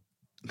murder everyone.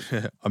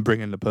 I'm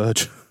bringing the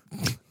purge.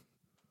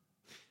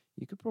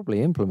 You could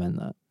probably implement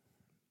that.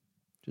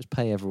 Just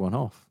pay everyone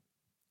off.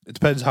 It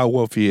depends how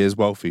wealthy is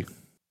wealthy.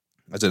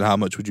 As in, how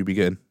much would you be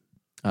getting?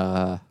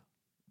 Yeah,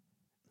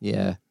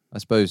 I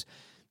suppose.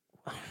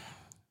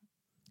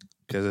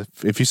 Because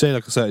if you say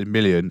like a certain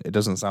million, it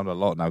doesn't sound a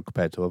lot now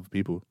compared to other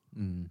people.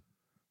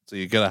 So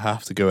you're going to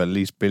have to go at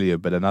least billion,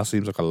 but then that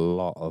seems like a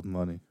lot of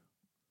money.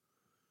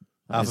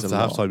 After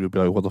half time, you'll be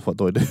like, what the fuck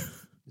do I do?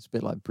 It's a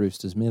bit like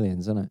Brewster's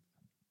Millions, isn't it?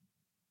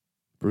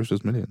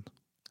 Brewster's Millions?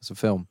 It's a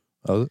film.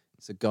 Oh, is it?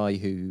 It's a guy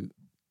who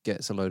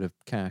gets a load of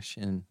cash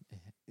in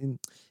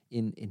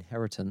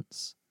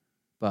inheritance,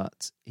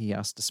 but he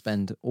has to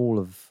spend all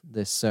of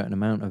this certain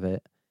amount of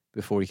it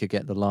before he could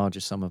get the larger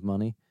sum of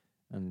money.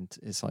 And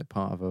it's like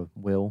part of a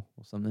will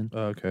or something.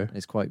 Oh, okay.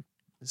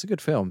 It's a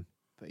good film,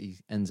 but he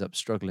ends up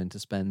struggling to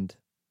spend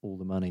all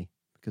the money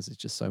because it's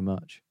just so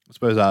much. I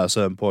suppose at a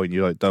certain point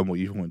you're like done what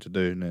you want to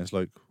do, and then it's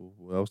like, well,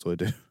 what else do I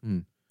do?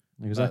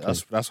 Exactly.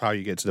 That's how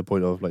you get to the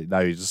point of like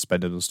now you're just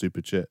spending on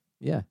stupid shit.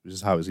 Yeah. Which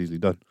is how it's easily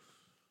done.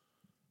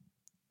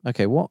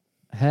 Okay, what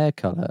hair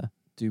colour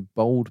do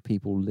bold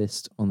people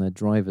list on their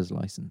driver's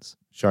license?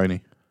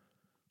 Shiny.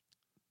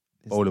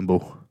 Bold and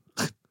bull.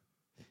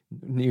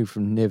 New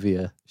from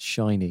Nivea,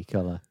 shiny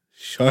colour.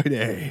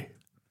 Shiny.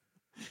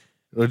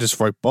 They just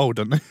write bold,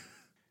 don't they?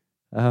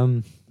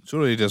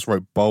 Surely they just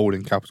wrote bold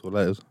in capital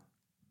letters.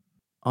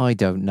 I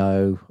don't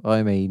know.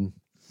 I mean,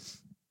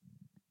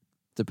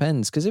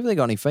 depends. Because if they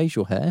got any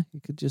facial hair,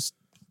 you could just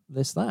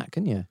list that,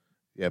 couldn't you?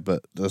 Yeah,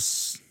 but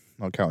that's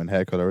not counting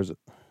hair colour, is it?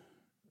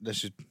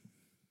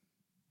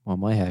 Well,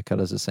 my hair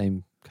colour's the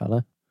same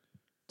colour,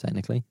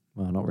 technically.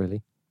 Well, not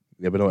really.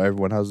 Yeah, but not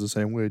everyone has the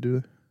same way, do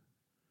they?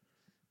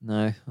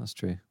 No, that's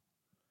true.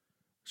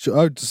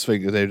 I just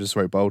think they just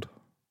write bold.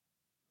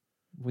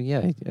 Well,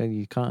 yeah,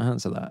 you can't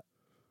answer that.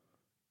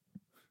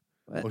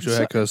 What's your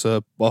haircut,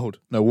 sir? Bold.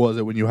 No, what was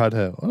it when you had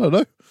hair? I don't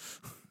know.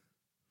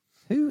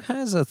 Who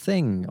has a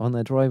thing on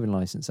their driving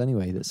license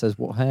anyway that says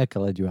what hair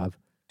colour do you have?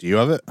 Do you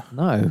have it?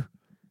 No.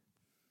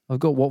 I've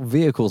got what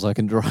vehicles I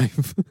can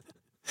drive.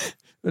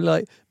 We're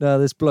like, no,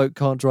 this bloke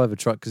can't drive a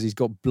truck because he's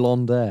got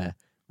blonde hair.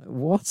 Like,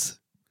 what?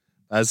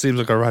 That seems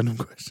like a random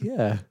question.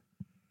 Yeah.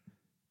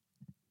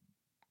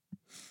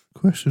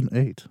 Question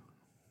 8.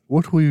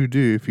 What will you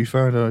do if you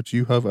found out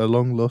you have a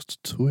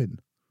long-lost twin?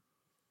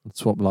 I'd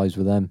swap lives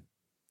with them.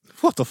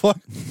 What the fuck?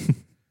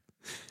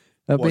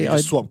 You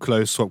just swap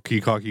clothes, swap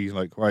car keys,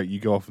 like, right, you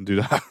go off and do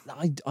that.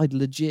 I'd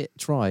legit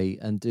try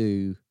and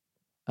do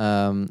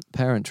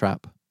Parent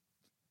Trap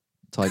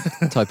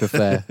type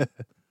affair.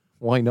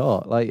 Why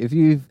not? Like, if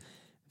you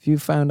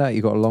found out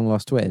you got a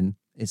long-lost twin,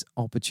 it's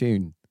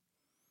opportune.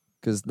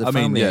 Because the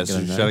family ain't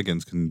gonna know.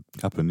 Shenanigans can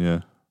happen,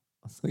 yeah.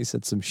 I thought you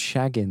said some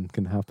shagging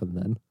can happen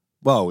then.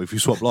 Well, if you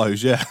swap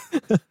lives, yeah.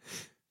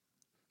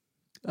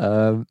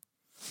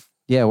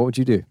 Yeah, what would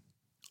you do?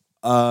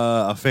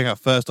 I think at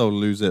first I'll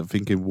lose it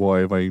thinking, why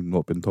have I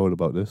not been told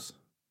about this?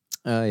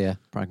 Yeah,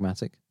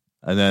 pragmatic.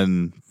 And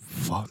then,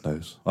 fuck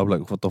knows. I'm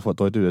like, what the fuck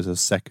do I do? There's a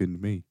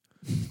second me.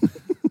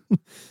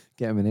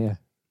 Get him in here.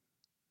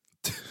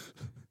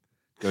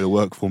 Go to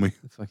work for me.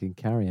 Fucking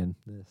carrying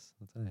this,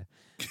 I'll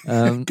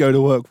tell you. Go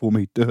to work for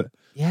me. Do it.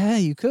 Yeah,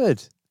 you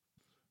could.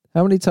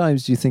 How many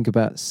times do you think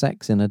about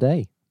sex in a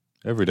day?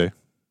 Every day.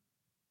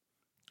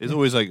 It's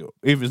always like,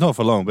 even it's not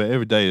for long, but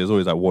every day there's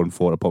always that one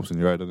thought that pops in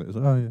your head, and it's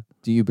like, oh yeah.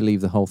 Do you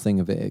believe the whole thing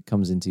of it? It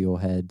comes into your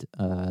head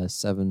every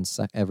 7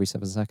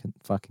 seconds.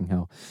 Fucking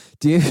hell.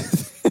 Do you?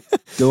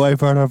 Do I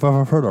for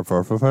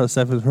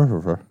 7?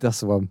 That's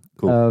the one.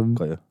 Cool.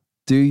 Got you.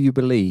 Do you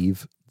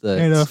believe that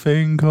ain't a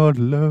thing called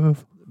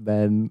love?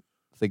 Men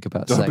think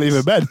about Don't sex? believe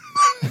in men.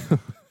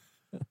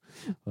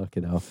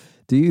 Fucking hell.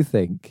 Do you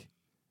think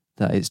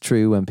that it's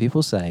true when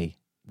people say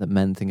that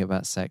men think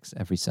about sex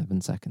every 7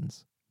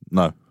 seconds?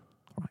 No.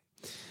 Right.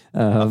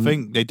 I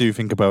think they do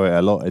think about it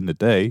a lot in the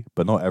day,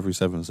 but not every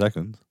 7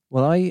 seconds.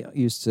 Well, I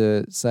used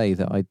to say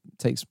that it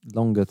takes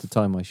longer to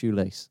tie my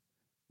shoelace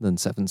than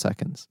 7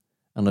 seconds.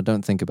 And I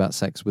don't think about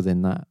sex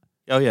within that.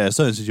 Oh, yeah, in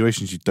certain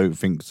situations you don't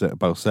think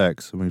about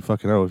sex. I mean,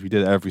 fucking hell, if you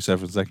did it every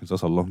 7 seconds,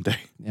 that's a long day.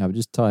 Yeah, I would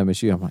just tie my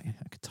shoe. I'm like,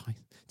 I could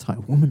tie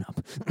a woman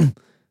up.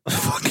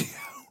 Fucking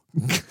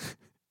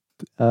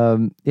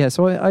hell. Yeah,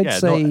 so I'd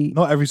say...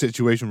 Not every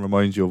situation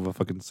reminds you of a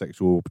fucking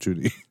sexual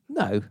opportunity.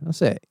 No,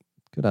 that's it.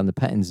 Go down the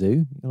petting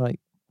zoo. You're like,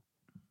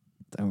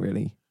 don't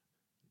really...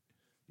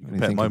 You can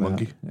pet my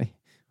monkey.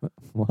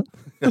 What?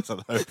 I don't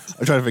know.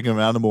 I'm trying to think of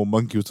an animal.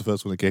 Monkey was the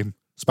first one that came.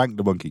 Spank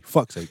the monkey.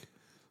 Fuck's sake.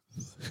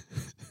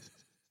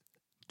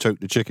 Choke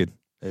the chicken.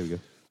 There we go.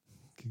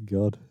 Good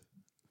God.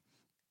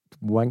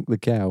 Wank the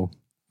cow.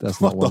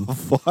 That's not one. What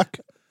the fuck?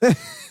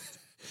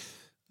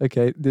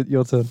 Okay,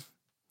 your turn.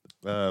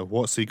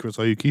 What secrets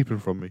are you keeping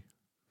from me?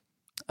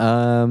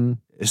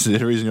 It's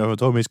the reason you haven't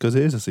told me is because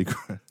it is a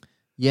secret.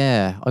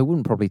 Yeah, I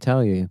wouldn't probably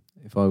tell you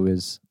if I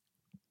was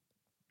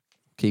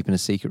keeping a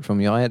secret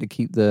from you. I had to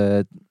keep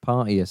the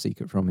party a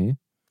secret from you.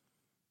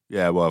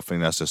 Yeah, well, I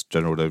think that's just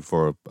general though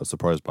for a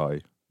surprise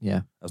party.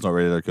 Yeah. That's not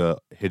really like a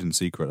hidden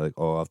secret, like,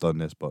 oh, I've done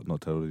this, but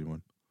not tell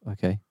anyone.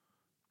 Okay.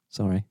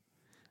 Sorry.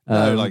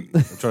 No, like,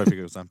 I'm trying to think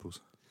of examples.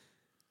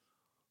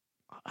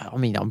 I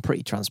mean, I'm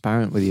pretty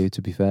transparent with you,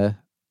 to be fair.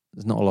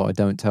 There's not a lot I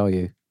don't tell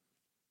you.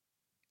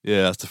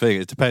 Yeah, that's the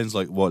thing. It depends,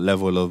 like, what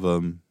level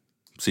of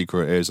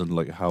secret it is and,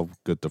 like, how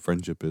good the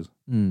friendship is.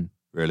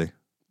 Really.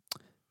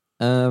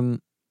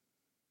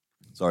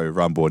 Sorry,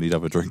 Rambo, I need to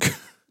have a drink.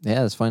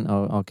 Yeah, that's fine.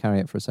 I'll carry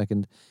it for a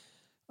second.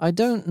 I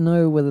don't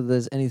know whether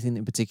there's anything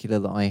in particular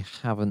that I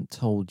haven't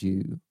told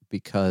you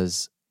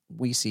because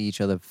we see each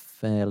other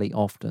fairly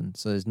often.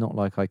 So it's not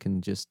like I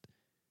can just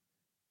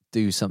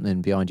do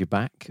something behind your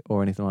back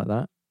or anything like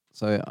that.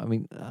 So, I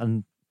mean,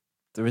 and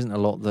there isn't a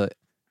lot that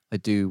I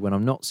do when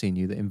I'm not seeing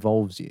you that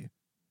involves you.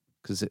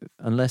 Because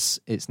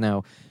unless it's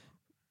now,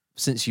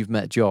 since you've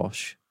met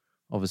Josh,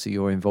 obviously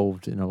you're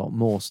involved in a lot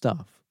more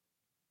stuff.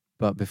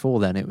 But before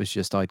then, it was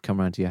just I'd come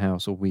around to your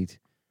house or we'd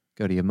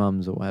go to your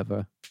mum's or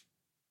whatever.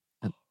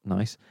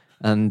 Nice.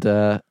 And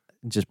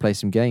just play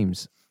some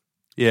games.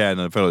 Yeah,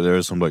 and I feel like there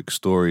are some, like,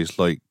 stories,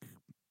 like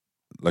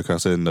I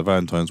said in the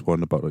Valentine's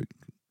one about, like,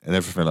 and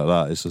everything like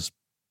that. It's just,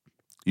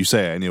 you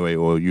say it anyway,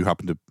 or you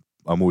happen to,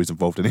 I'm always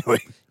involved anyway.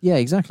 Yeah,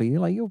 exactly.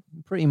 You're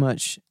pretty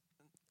much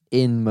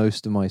in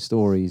most of my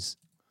stories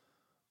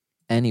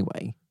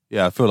anyway.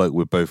 Yeah, I feel like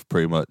we're both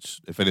pretty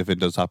much, if anything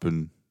does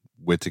happen,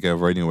 we're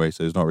together anyway,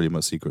 so there's not really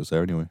much secrets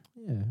there anyway.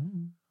 Yeah.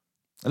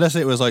 Unless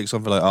it was like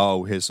something like,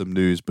 oh, here's some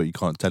news, but you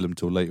can't tell them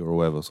till later or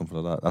whatever, something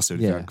like that. That's the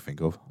only thing I can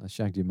think of. I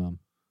shagged your mum.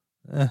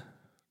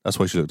 That's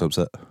why she looked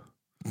upset.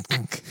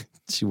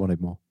 She wanted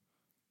more.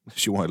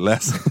 She wanted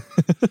less.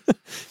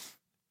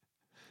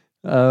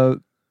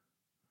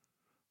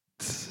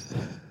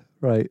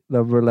 Right,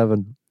 number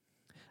 11.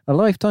 A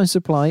lifetime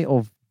supply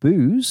of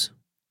booze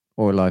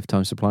or a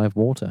lifetime supply of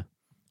water?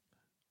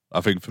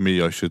 I think for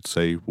me, I should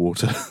say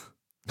water.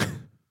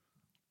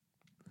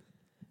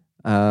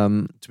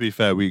 To be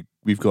fair,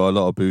 we've got a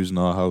lot of booze in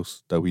our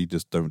house that we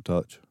just don't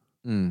touch.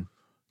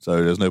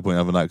 So there's no point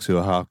having that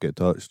because half get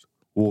touched.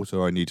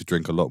 Water I need to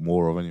drink a lot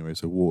more of anyway,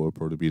 so water would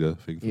probably be the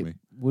thing for me.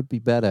 Would be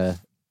better.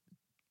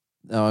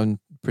 I'm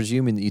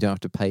presuming that you don't have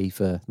to pay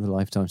for the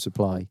lifetime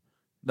supply.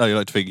 No, you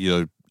like to think,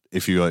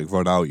 if you like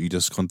run out, you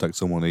just contact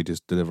someone, they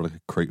just deliver like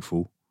a crate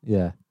full.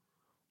 Yeah.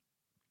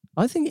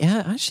 I think,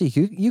 actually,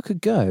 you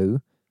could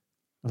go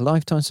a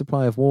lifetime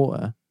supply of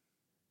water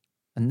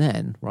and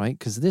then, right,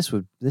 because this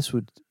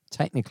would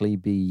technically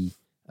be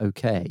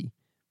okay.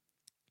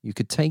 You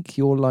could take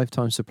your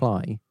lifetime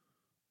supply,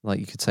 like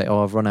you could say,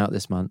 oh, I've run out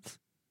this month,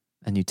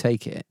 and you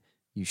take it,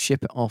 you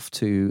ship it off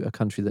to a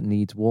country that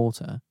needs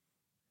water,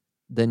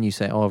 then you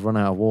say, oh, I've run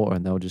out of water,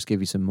 and they'll just give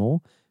you some more,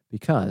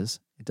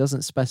 because it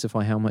doesn't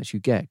specify how much you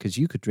get, because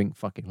you could drink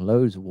fucking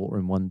loads of water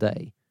in one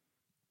day,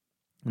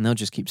 and they'll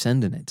just keep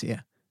sending it to you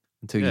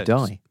until you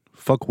die.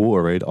 Fuck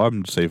water aid,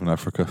 I'm saving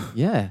Africa.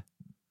 Yeah,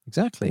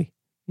 exactly.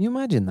 Can you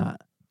imagine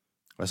that?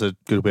 That's a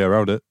good way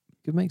around it. You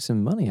could make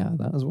some money out of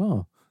that as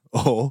well.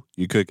 Or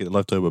you could get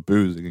leftover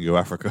booze and go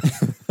Africa.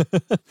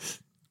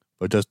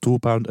 For just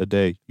 £2 a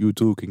day, you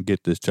too can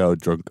get this child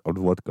drunk on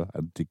vodka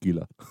and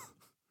tequila.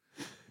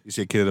 You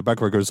see a kid in the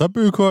background going,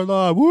 Sabu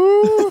Corla,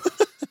 woo!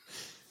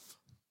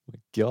 My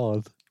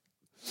God.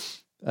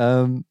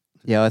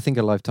 Yeah, I think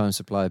a lifetime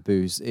supply of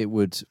booze, it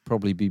would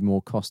probably be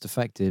more cost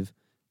effective,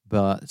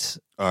 but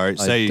all right,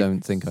 I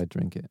don't think I'd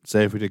drink it.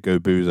 Say if we did go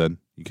booze then,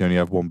 you can only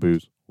have one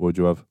booze. What would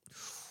you have?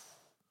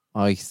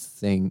 I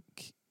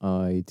think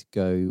I'd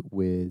go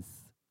with...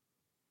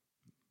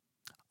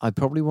 I'd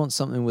probably want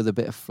something with a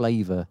bit of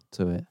flavour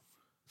to it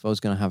if I was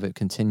going to have it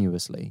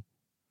continuously.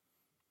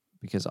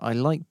 Because I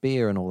like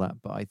beer and all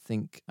that, but I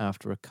think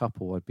after a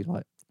couple I'd be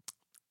like,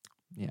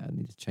 yeah, I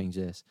need to change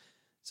this.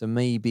 So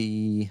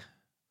maybe...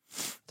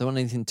 don't want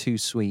anything too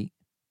sweet.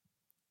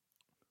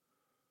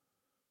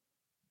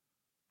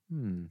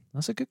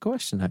 That's a good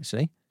question,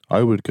 actually.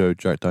 I would go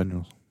Jack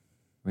Daniels.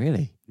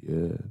 Really?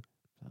 Yeah.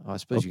 I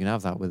suppose you can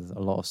have that with a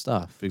lot of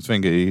stuff. If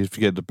you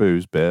get the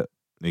booze bit,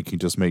 And you can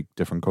just make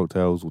different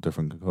cocktails or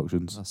different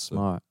concoctions. That's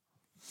smart.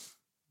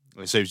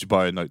 It saves you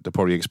buying like the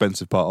probably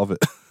expensive part of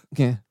it.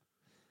 Yeah.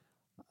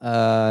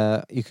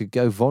 You could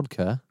go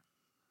vodka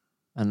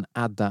and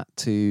add that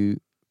to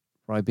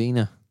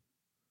Ribena.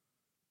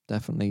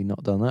 Definitely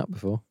not done that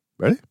before.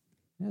 Really?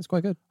 Yeah, it's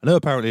quite good. I know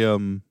apparently a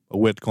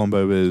weird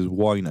combo is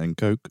wine and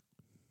Coke.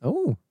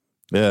 Oh.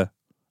 Yeah.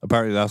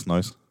 Apparently that's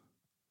nice.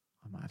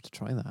 I might have to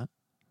try that.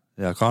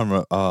 Yeah, I can't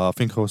remember. I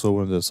think I saw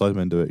one of the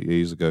sidemen do it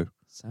years ago.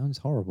 Sounds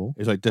horrible.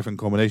 It's like different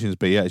combinations,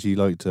 but he actually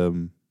liked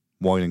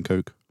wine and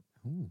Coke.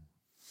 Ooh.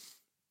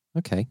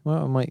 Okay,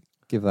 well, I might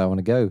give that one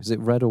a go. Is it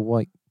red or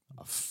white?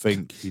 I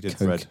think he did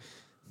Coke. red.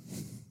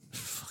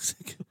 Fuck's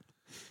sake.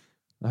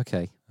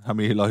 Okay. How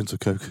many lines of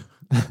Coke?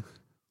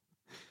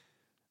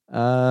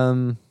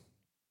 I'll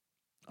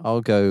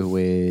go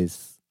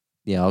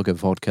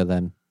vodka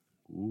then.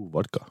 Ooh,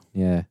 vodka.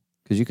 Yeah,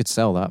 because you could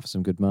sell that for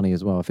some good money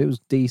as well. If it was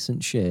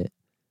decent shit,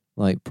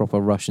 like proper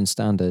Russian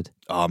standard.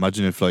 Oh,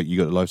 imagine if like you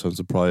got a lifetime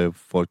supply of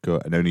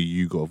vodka and only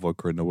you got a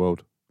vodka in the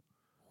world.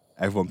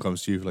 Everyone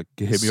comes to you like,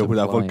 hit me up with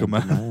that vodka,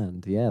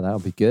 man. Yeah, that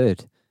would be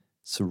good.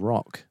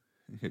 Ciroc.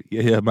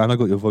 Yeah, man, I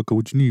got your vodka.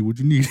 What you need? You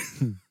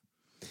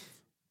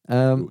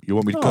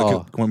want me to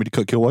cook? You want me to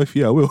cook your wife?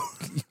 Yeah, I will.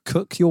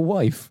 Cook your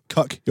wife?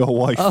 Cook your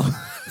wife. Oh.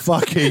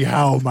 Fucking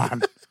hell,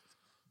 man.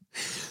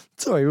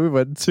 Sorry, we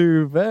went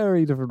two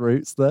very different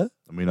routes there.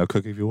 I mean, I'll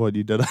cook if you want.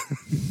 You did it.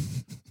 You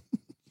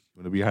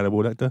want to be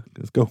Hannibal Lecter?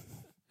 Let's go.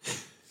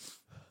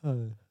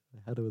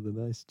 Had it with a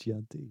nice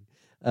Chianti.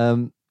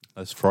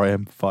 Let's fry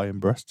him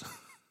breast.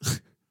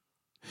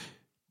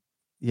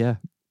 Yeah,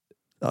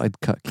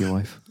 I'd cuck your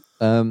wife.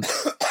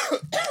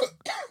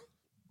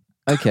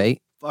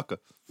 Okay. Fucker.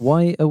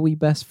 Why are we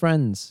best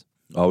friends?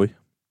 Are we?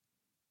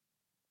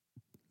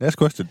 Next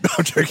question.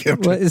 I'm joking.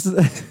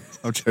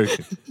 I'm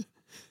joking.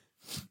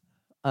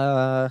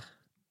 I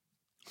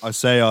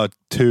say our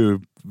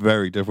two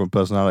very different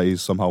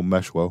personalities somehow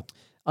mesh well.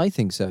 I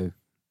think so.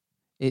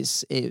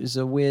 It was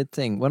a weird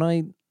thing.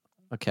 I'm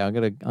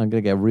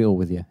gonna get real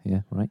with you.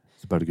 Yeah, right.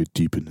 It's about to get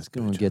deep in this. It's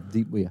gonna get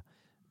deep with you.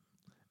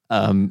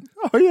 Oh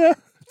yeah.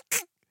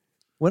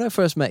 When I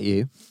first met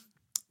you,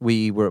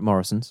 we were at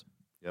Morrison's.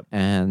 Yep.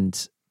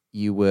 And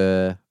you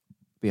were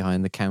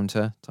behind the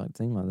counter type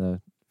thing, like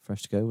the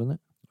Fresh to Go, wasn't it?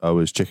 I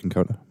was chicken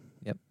counter.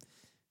 Yep.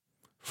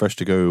 Fresh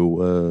to Go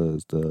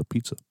was the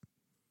pizza.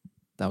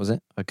 That was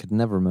it. I could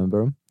never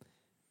remember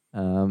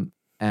them.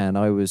 And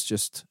I was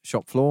just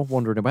shop floor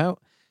wandering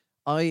about.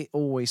 I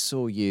always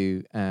saw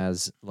you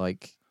as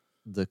like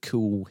the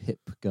cool hip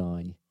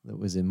guy that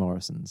was in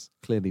Morrison's.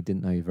 Clearly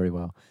didn't know you very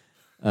well.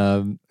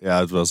 Yeah,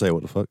 I was about to say,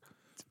 what the fuck?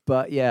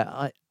 But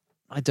yeah,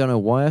 I don't know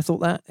why I thought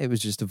that. It was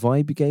just a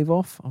vibe you gave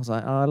off. I was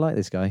like, I like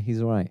this guy.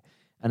 He's all right.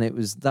 And it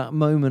was that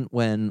moment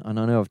when, and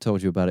I know I've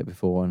told you about it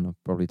before, and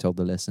I've probably told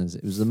the listeners,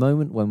 it was the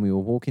moment when we were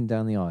walking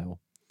down the aisle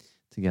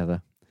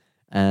together,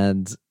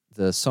 and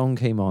the song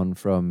came on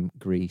from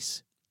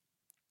Grease.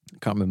 I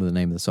can't remember the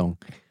name of the song.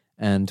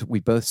 And we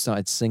both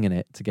started singing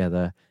it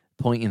together,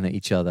 pointing at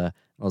each other.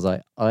 I was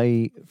like,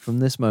 from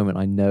this moment,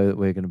 I know that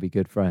we're going to be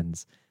good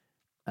friends.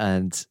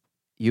 And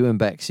you and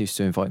Bex used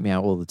to invite me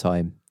out all the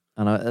time.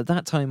 And at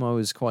that time, I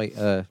was quite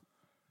a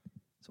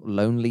sort of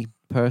lonely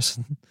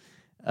person.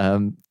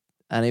 And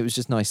it was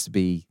just nice to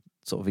be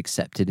sort of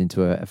accepted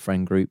into a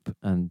friend group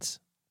and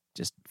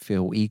just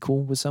feel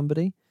equal with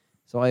somebody.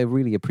 So I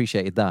really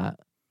appreciated that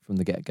from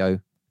the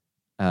get-go.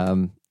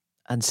 And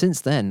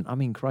since then, I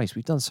mean, Christ,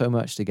 we've done so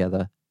much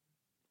together.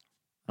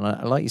 And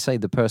I like you say,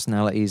 the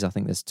personalities, I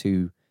think there's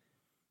two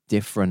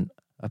different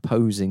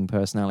opposing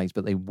personalities,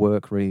 but they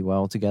work really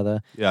well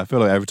together. Yeah, I feel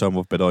like every time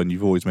I've been on,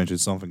 you've always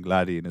mentioned something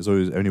Gladdy, and it's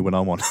always only when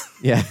I'm on.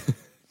 Yeah.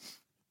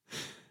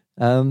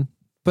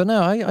 But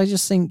no, I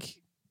just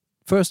think,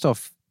 first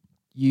off,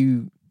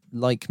 you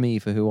like me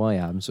for who I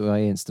am, so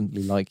I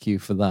instantly like you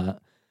for that.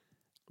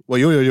 Well,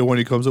 you're the one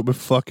who comes up with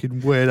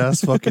fucking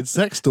weird-ass fucking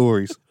sex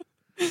stories,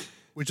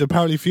 which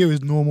apparently for you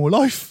is normal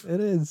life. It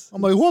is.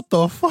 I'm like, what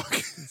the fuck?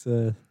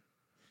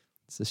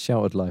 It's a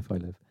sheltered life I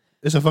live.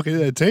 It's a fucking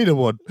entertainer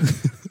one.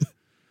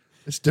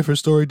 It's a different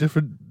story,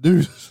 different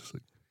news.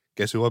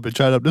 Guess who I've been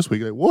chatting up this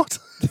week? Like, what?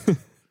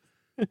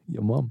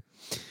 Your mum.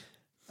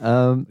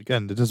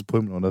 Again, the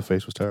disappointment on her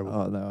face was terrible.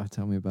 Oh, no,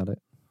 tell me about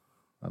it.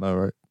 I know,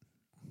 right?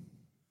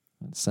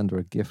 I'd send her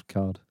a gift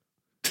card.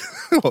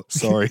 Oh,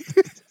 sorry.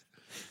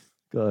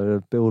 Got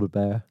to build a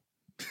bear.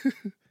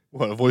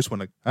 What, a voice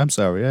went like, I'm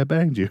sorry, I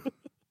banged you.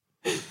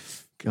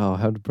 God,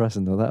 how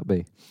depressing will that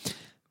be?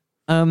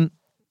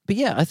 But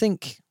yeah, I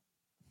think,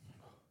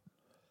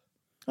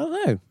 I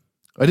don't know.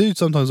 I do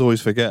sometimes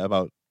always forget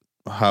about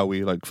how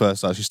we like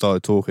first actually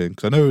started talking,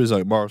 because I know it was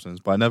like Morrison's,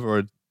 but I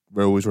never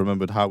always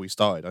remembered how we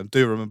started. I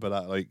do remember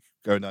that, like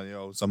going down the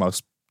aisle, somehow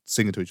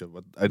singing to each other,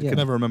 but I can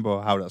never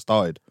remember how that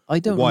started. I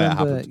don't why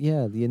remember, it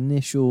happened. the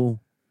initial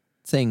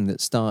thing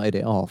that started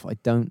it off. I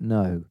don't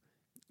know.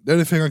 The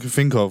only thing I could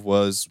think of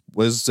was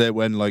it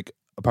when like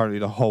apparently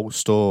the whole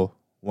store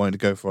wanted to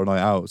go for a night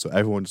out, so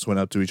everyone just went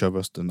up to each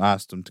other and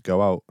asked them to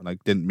go out, and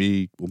like didn't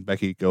me or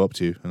Becky go up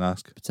to you and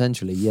ask?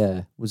 Potentially,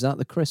 yeah. Was that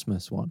the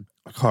Christmas one?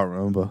 I can't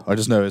remember. I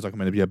just know it's like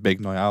meant to be a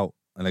big night out,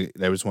 and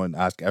they just wanted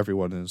to ask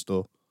everyone in the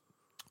store.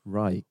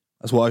 Right.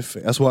 That's what I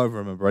think. That's what I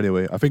remember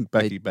anyway. I think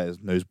Becky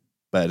knows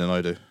better than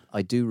I do.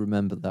 I do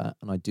remember that,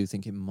 and I do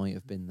think it might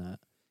have been that,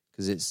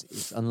 because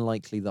it's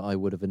unlikely that I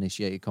would have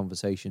initiated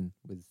conversation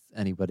with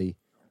anybody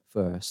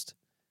first.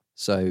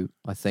 So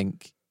I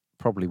think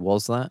probably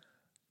was that.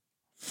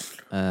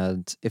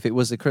 And if it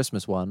was the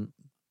Christmas one,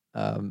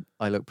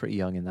 I look pretty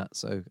young in that,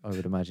 so I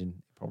would imagine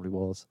it probably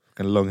was.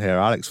 Kind of long hair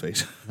Alex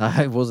face.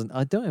 I wasn't.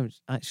 I don't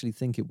actually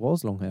think it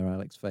was long hair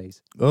Alex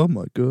face. Oh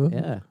my god.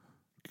 Yeah.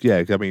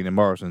 Yeah, I mean in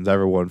Morrison's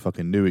everyone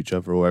fucking knew each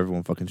other or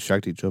everyone fucking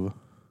shagged each other.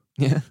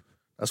 Yeah.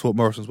 That's what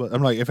Morrison's was.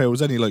 I'm like, if there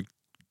was any like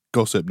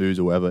gossip news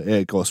or whatever,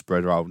 it got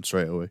spread around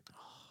straight away. Oh,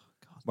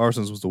 God.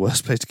 Morrison's was the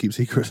worst place to keep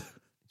secrets. Do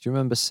you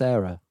remember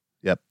Sarah?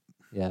 Yep.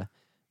 Yeah.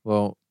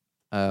 Well,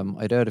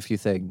 I'd heard a few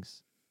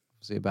things,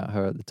 obviously, about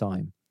her at the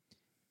time.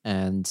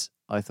 And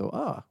I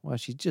thought, well,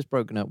 she's just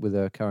broken up with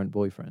her current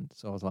boyfriend.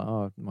 So I was like,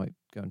 I might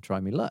go and try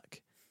me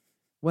luck.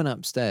 Went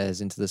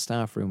upstairs into the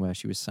staff room where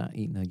she was sat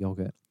eating her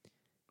yogurt.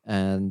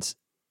 And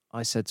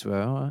I said to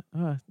her,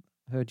 I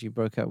heard you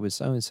broke up with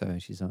so-and-so.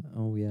 And she's like,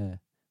 oh, yeah.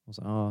 I was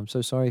like, I'm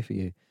so sorry for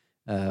you,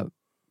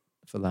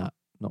 for that,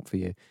 not for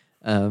you.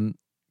 And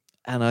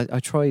I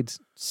tried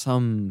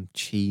some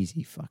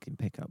cheesy fucking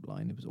pickup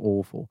line. It was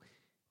awful.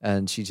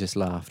 And she just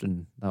laughed,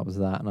 and that was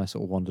that. And I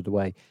sort of wandered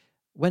away.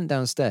 Went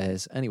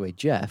downstairs. Anyway,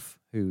 Jeff,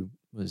 who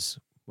was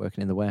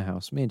working in the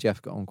warehouse, me and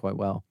Jeff got on quite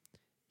well.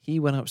 He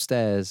went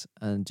upstairs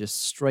and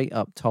just straight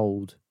up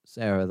told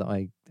Sarah that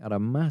I had a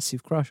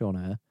massive crush on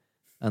her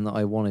and that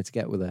I wanted to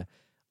get with her.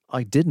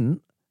 I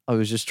didn't. I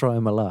was just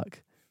trying my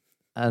luck.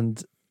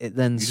 And it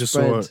then You spread. just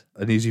saw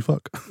an easy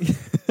fuck.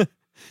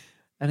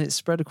 And it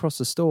spread across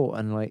the store,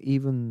 and like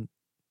even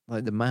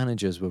like the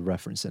managers were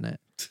referencing it.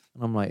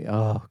 And I'm like,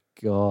 oh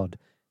God.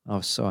 I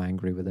was so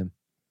angry with him.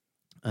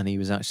 And he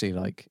was actually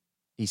like,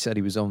 he said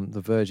he was on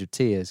the verge of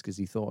tears because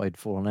he thought I'd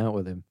fallen out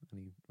with him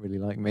and he really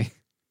liked me.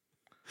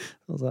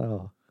 I was like,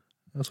 oh.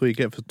 That's what you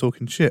get for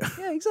talking shit.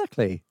 Yeah,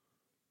 exactly.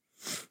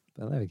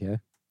 But there we go.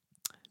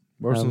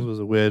 Morrison's was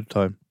a weird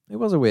time. It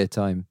was a weird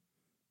time,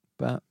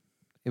 but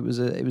it was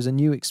a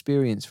new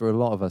experience for a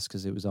lot of us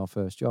because it was our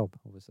first job,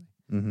 obviously.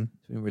 Mm-hmm. So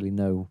we didn't really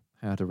know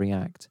how to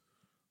react.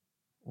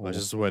 Well,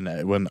 just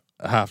when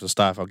half the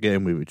staff are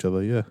getting with each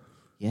other, yeah.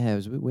 Yeah, it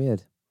was a bit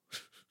weird.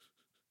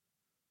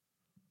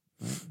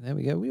 Right, there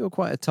we go. We were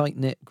quite a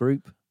tight-knit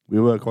group. We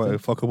were quite a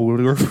fuckable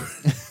group.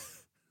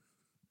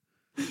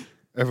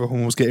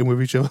 Everyone was getting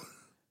with each other.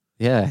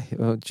 Yeah.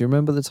 Well, do you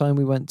remember the time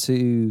we went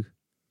to,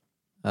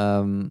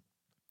 oh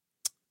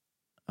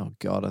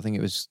God, I think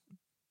it was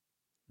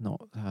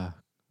not, what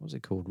was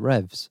it called?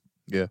 Revs.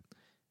 Yeah.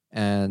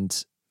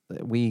 And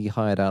we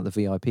hired out the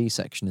VIP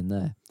section in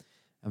there.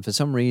 And for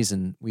some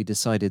reason, we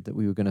decided that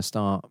we were going to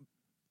start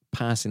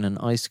passing an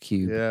ice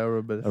cube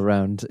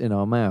around in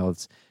our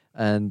mouths.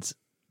 And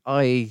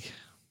I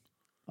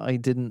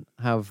didn't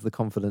have the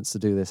confidence to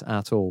do this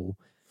at all.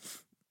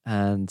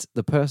 And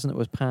the person that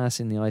was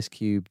passing the ice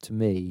cube to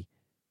me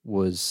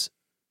was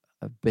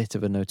a bit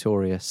of a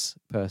notorious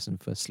person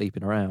for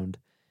sleeping around.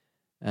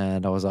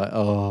 And I was like,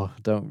 I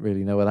don't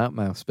really know where that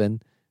mouth's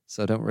been,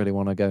 so I don't really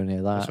want to go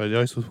near that. That's why the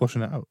ice was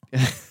washing it out.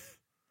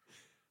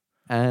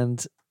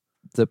 And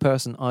the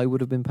person I would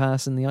have been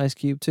passing the ice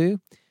cube to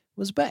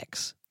was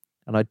Bex.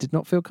 And I did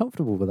not feel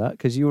comfortable with that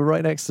because you were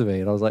right next to me.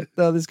 And I was like,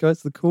 no, this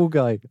guy's the cool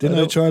guy. Didn't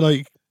I try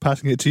like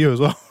passing it to you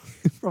as well?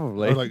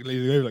 Probably. I was like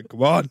leaning over, like,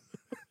 come on.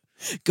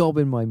 Gob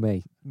in my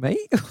mate.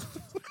 Mate?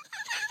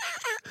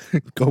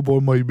 Gob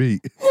on my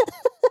meat.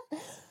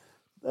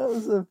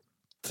 That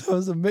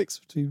was a mix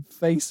between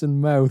face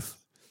and mouth.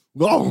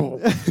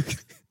 Oh,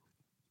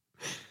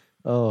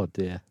 Oh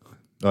dear.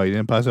 oh, you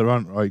didn't pass it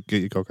around? Right,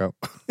 get your cock out.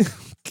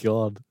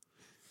 God.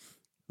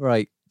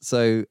 Right.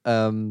 So,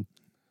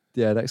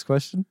 next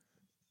question.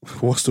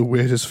 What's the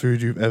weirdest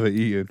food you've ever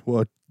eaten?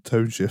 What a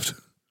tone shift.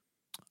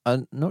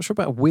 I'm not sure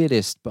about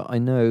weirdest, but I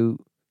know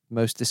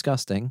most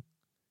disgusting.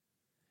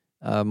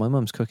 My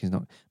mum's cooking's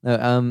not.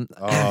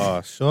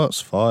 No. Shots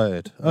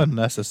fired.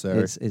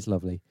 Unnecessary. It's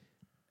lovely.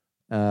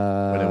 When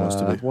it wants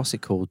to be. What's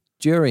it called?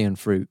 Durian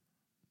fruit.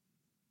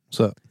 What's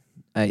that?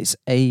 It's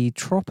a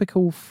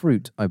tropical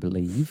fruit, I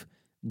believe,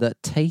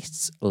 that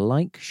tastes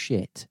like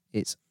shit.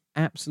 It's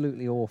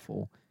absolutely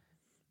awful.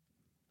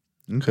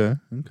 Okay.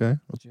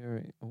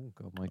 Oh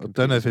God, my I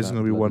don't know if it's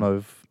going to be one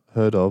I've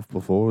heard of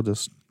before.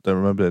 Just don't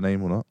remember the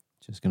name or not.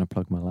 Just going to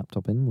plug my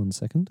laptop in 1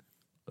 second.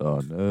 Oh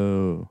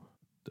no.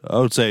 I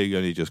would say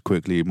only just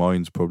quickly,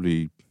 mine's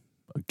probably,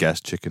 I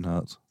guess, chicken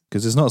hearts.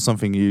 Because it's not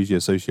something you usually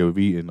associate with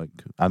eating, like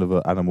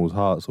animals'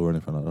 hearts or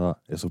anything like that.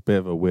 It's a bit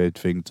of a weird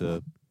thing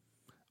to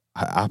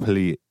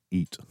happily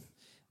eat.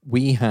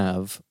 We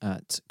have,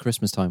 at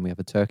Christmas time, we have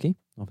a turkey,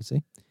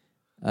 obviously.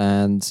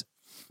 And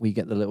we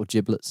get the little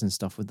giblets and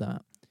stuff with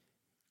that,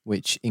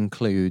 which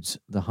includes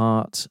the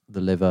heart,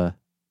 the liver,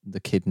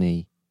 the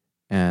kidney,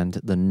 and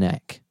the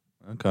neck.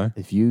 Okay.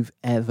 If you've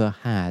ever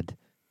had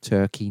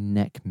turkey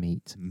neck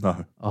meat,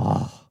 No.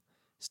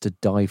 it's to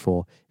die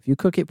for. If you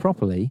cook it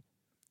properly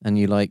and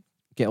you like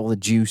get all the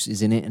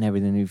juices in it and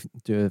everything. You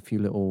do a few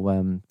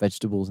little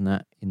vegetables and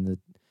that in the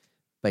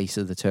base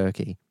of the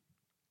turkey.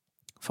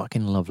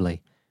 Fucking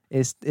lovely.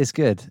 It's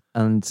good,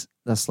 and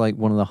that's like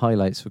one of the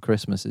highlights for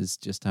Christmas is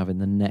just having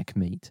the neck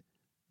meat.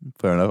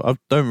 Fair enough. I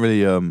don't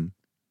really. I'm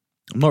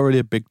not really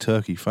a big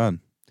turkey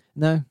fan.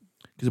 No,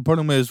 because the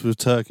problem is with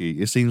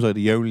turkey, it seems like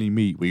the only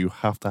meat where you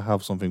have to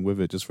have something with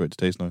it just for it to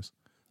taste nice.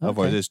 Okay.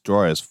 Otherwise, it's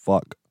dry as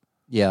fuck.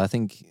 Yeah, I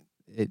think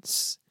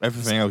it's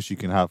everything else you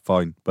can have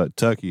fine, but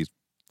turkey is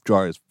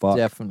dry as fuck.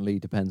 Definitely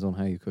depends on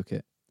how you cook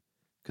it.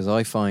 Because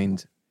I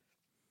find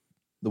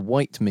the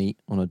white meat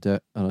on a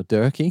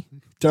turkey.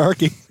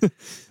 Turkey.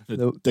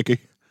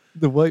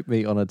 The white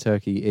meat on a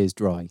turkey is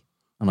dry,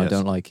 and yes. I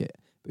don't like it.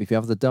 But if you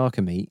have the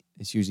darker meat,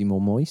 it's usually more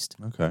moist.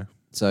 Okay.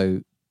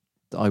 So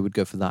I would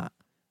go for that.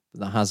 But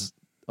that has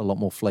a lot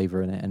more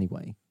flavour in it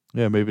anyway.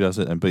 Yeah, maybe that's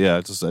it then. But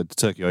yeah, just the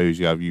turkey I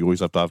usually have, you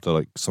always have to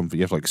like something.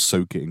 You have to like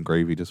soak it in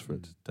gravy just for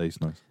it to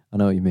taste nice. I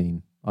know what you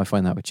mean. I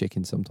find that with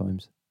chicken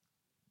sometimes.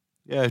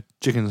 Yeah,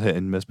 chicken's hit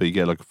and miss, but you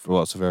get like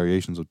lots of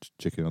variations of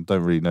chicken. I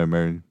don't really know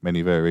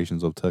many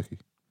variations of turkey.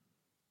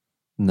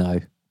 No,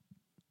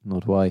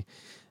 not why.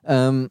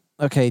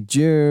 Okay,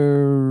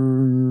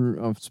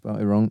 I've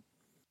spelled it wrong.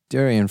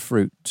 Durian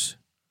fruit.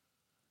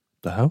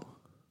 The hell?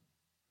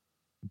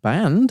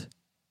 Banned?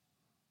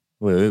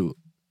 Wait,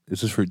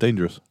 is this fruit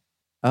dangerous?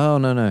 Oh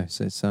no.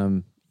 So it's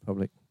banned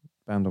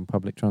on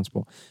public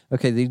transport.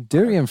 Okay, the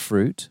durian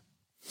fruit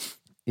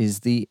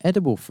is the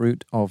edible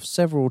fruit of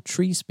several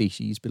tree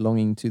species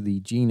belonging to the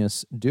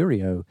genus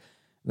Durio.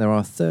 There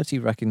are 30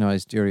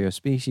 recognized Durio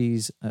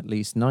species, at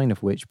least 9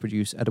 of which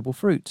produce edible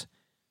fruit.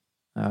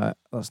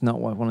 That's not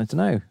what I wanted to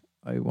know.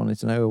 I wanted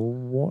to know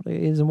what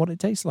it is and what it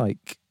tastes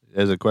like.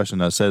 There's a question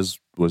that says,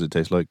 what does it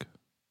taste like?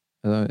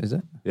 Is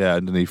it? Yeah,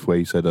 underneath where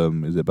you said,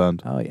 is it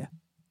banned? Oh, yeah.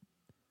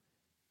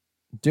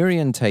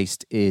 Durian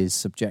taste is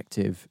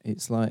subjective.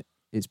 It's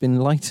been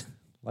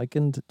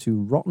likened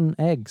to rotten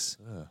eggs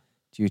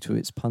due to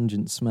its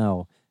pungent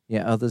smell.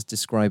 Yet others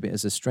describe it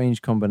as a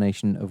strange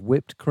combination of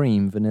whipped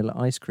cream, vanilla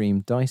ice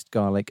cream, diced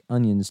garlic,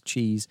 onions,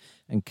 cheese,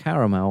 and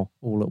caramel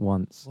all at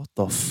once. What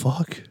the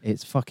fuck?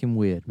 It's fucking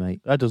weird,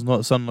 mate. That does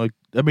not sound like...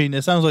 I mean,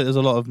 it sounds like there's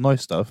a lot of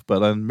nice stuff, but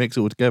then mix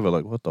it all together,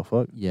 like, what the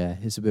fuck? Yeah,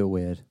 it's a bit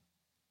weird.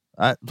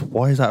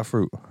 Why is that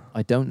fruit?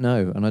 I don't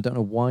know, and I don't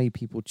know why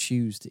people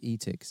choose to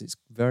eat it, because it's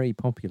very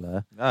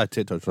popular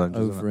TikTok trends,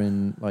 over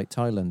in like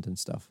Thailand and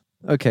stuff.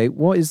 Okay,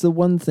 what is the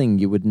one thing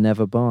you would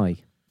never buy?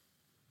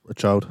 A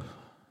child.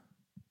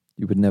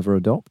 You would never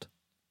adopt?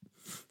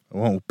 I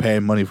won't pay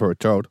money for a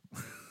child.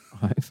 All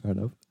right, fair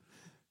enough.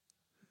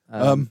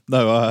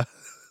 No.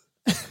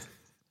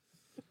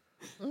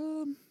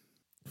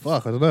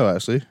 Fuck, I don't know,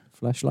 actually.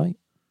 Flashlight?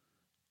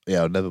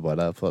 Yeah, I'd never buy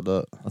that. Fuck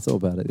that. I thought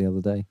about it the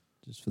other day,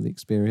 just for the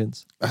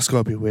experience. That's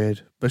got to be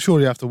weird. But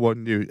surely after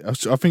one new... I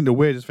think the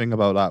weirdest thing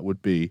about that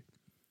would be,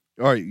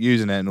 all right,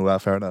 using it and all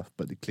that, fair enough,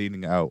 but the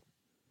cleaning it out.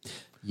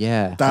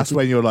 Yeah. That's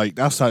when you're like,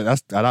 that's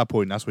at that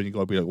point, that's when you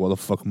got to be like, what the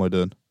fuck am I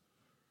doing?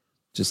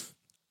 Just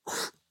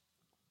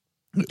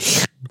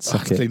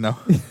suck it. Clean now.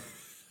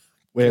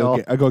 Wait,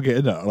 I got to get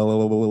in there.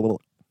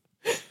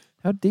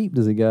 How deep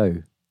does it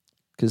go?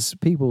 Because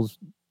people's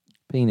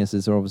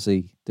penises are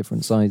obviously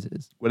different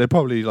sizes. Well, they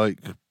probably like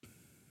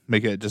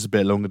make it just a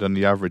bit longer than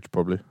the average,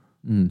 probably.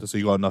 Just so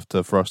you got enough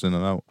to thrust in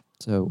and out.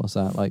 So what's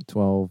that, like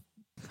 12?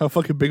 How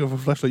fucking big of a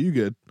flashlight you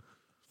get?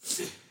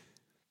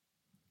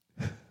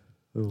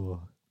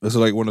 It's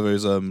like one of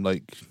those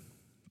like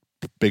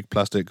big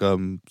plastic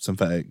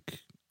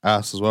synthetic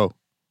ass as well.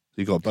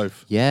 So you got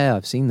both. Yeah,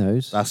 I've seen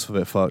those. That's a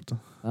bit fucked.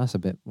 That's a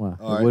bit, well,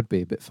 all it right. would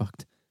be a bit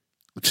fucked.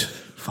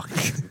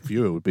 Fucking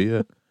view it would be,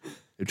 yeah.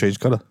 It'd change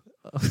colour.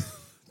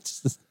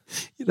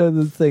 You know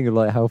the thing of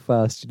like how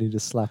fast you need to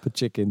slap a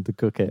chicken to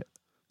cook it?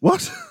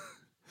 What?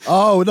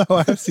 Oh, no,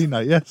 I have seen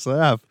that. Yes,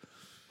 I have.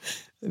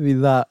 I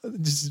mean, that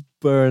just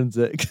burns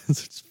it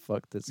because it's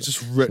fucked. It's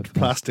just ripped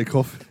plastic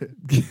off it.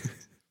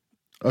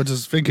 I was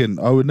just thinking,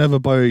 I would never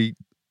buy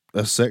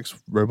a sex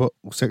robot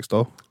or sex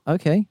doll.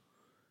 Okay.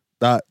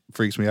 That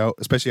freaks me out,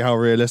 especially how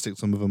realistic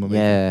some of them are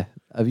making. Yeah.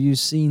 Have you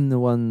seen the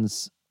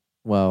ones,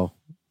 well,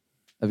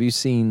 have you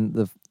seen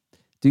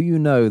do you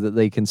know that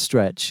they can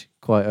stretch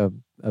quite a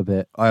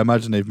bit? I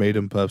imagine they've made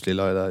them purposely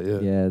like that, yeah.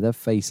 Yeah, their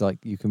face, like,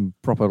 you can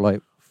proper,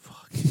 like...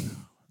 Fucking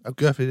how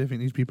girthy do you think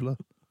these people are?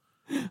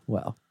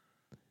 Well.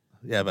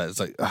 Yeah, but it's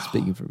like...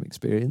 Speaking from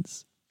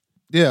experience.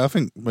 Yeah, I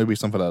think maybe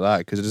something like that,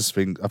 because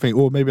I think,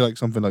 or maybe like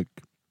something like,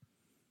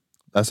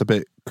 that's a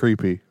bit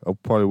creepy. I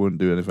probably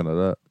wouldn't do anything like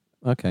that.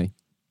 Okay.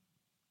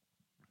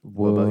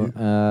 What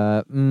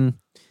about you?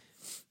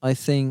 I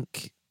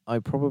think I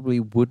probably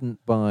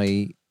wouldn't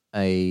buy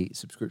a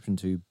subscription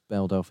to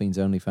Belle Delphine's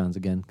OnlyFans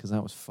again, because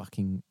that was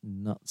fucking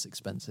nuts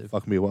expensive.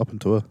 Fuck me, what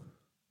happened to her?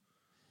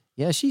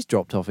 Yeah, she's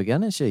dropped off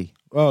again, isn't she?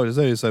 Oh, there's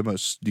only so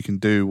much you can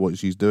do what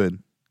she's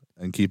doing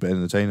and keep it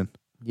entertaining.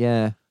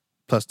 Yeah.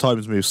 Plus,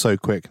 times move so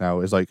quick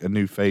now. It's like a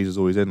new phase is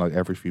always in, like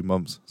every few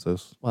months. So,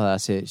 well,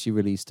 that's it. She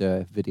released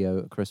a video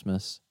at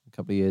Christmas a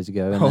couple of years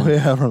ago. And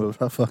yeah, I remember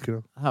that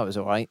fucking. That was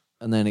all right.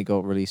 And then it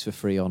got released for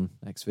free on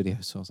X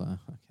videos. So I was like,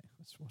 okay,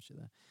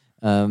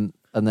 And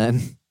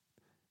then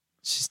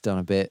she's done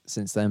a bit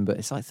since then, but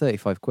it's like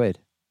 35 quid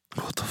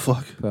What the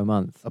fuck? per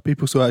month. Are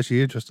people still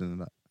actually interested in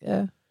that?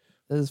 Yeah,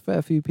 there's a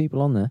fair few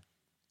people on there.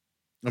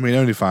 I mean,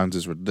 OnlyFans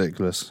is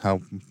ridiculous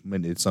how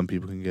minted some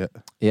people can get.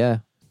 Yeah.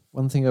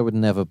 One thing I would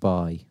never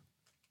buy.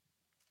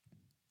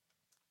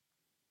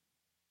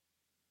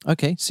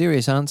 Okay,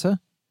 serious answer.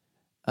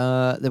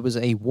 There was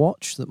a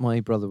watch that my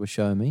brother was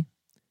showing me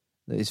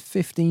that is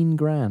 15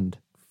 grand.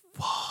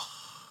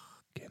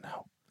 Fucking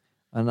hell.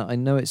 And I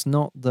know it's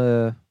not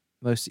the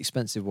most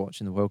expensive watch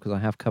in the world because I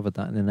have covered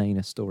that in an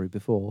anus story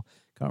before.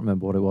 Can't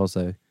remember what it was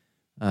though.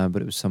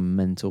 But it was some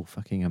mental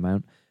fucking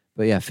amount.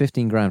 But yeah,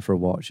 15 grand for a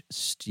watch.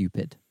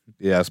 Stupid.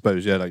 Yeah, I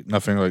suppose, yeah, like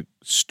nothing like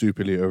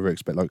stupidly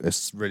over-expect, like a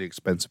really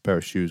expensive pair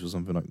of shoes or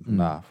something like,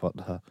 nah, fuck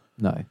that.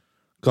 No.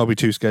 Can't be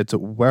too scared to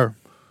wear 'em.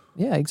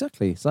 Yeah,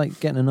 exactly. It's like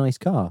getting a nice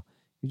car.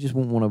 You just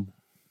wouldn't want to,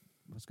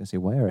 I was going to say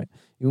wear it.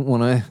 You wouldn't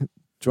want to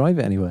drive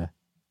it anywhere.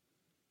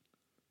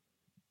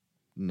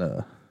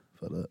 Nah,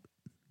 fuck that.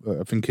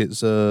 I think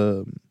it's,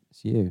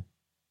 It's you.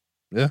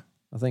 Yeah?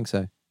 I think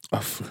so. I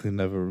fucking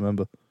never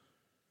remember.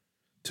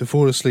 To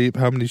fall asleep,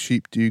 how many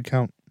sheep do you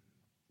count?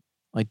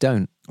 I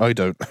don't. I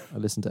don't. I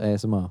listen to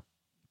ASMR.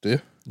 Do you?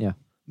 Yeah.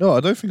 No,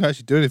 I don't think I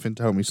actually do anything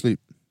to help me sleep.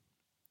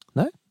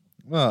 No?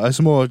 Well, it's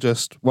more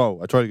just,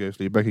 I try to go to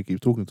sleep. Becky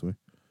keeps talking to me.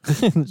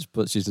 Just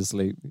puts you to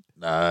sleep.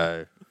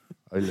 No.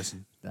 I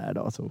listen. Nah,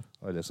 not at all.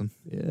 I listen.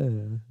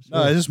 Yeah.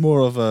 No, it's just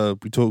more of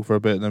we talk for a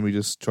bit and then we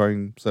just try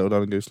and settle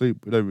down and go to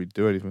sleep. We don't really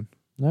do anything.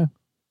 No.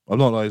 I'm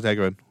not like they're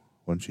going,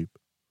 1 sheep,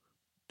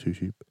 2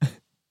 sheep,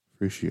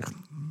 3 sheep,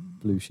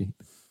 Blue sheep.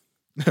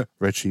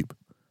 red sheep,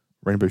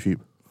 rainbow sheep.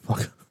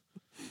 Fuck.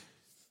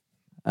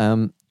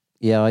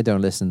 Yeah, I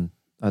don't listen.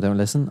 I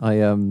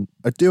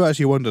do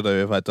actually wonder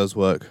though if that does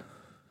work.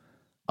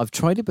 I've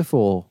tried it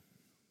before.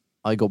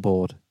 I got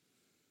bored.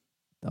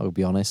 I'll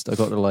be honest. I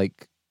got to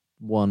like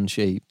 1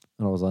 sheep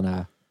and I was like,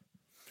 nah.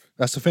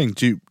 That's the thing.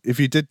 If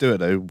you did do it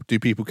though, do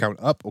people count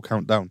up or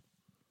count down?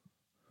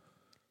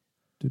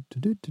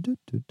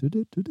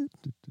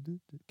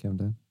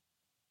 Countdown.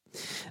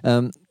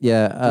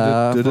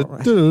 Yeah.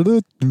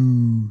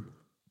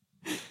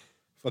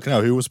 Fucking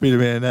hell, who was speeding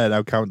me in there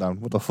now? Countdown.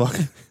 What the fuck?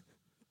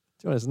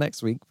 Join us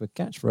next week for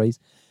catchphrase.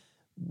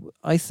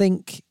 I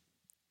think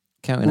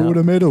counting Over up.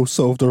 the middle,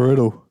 solve the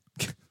riddle.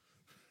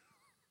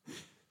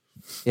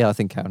 Yeah, I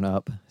think counting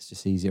up. It's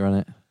just easier, isn't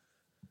it?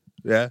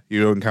 Yeah,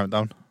 you don't count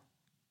down.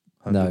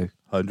 100, No.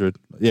 100.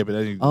 Yeah, but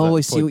then you... Oh,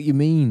 I see what you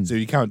mean. So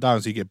you count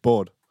down so you get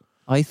bored.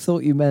 I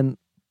thought you meant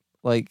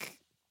like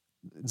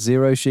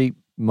 0 sheep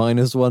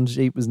minus 1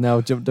 sheep has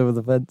now jumped over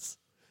the fence.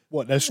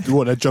 What, they're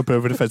jumping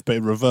over the fence but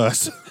in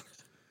reverse?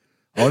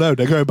 Oh no,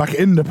 they're going back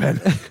in the pen.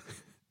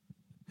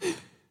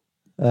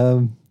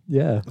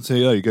 Yeah. So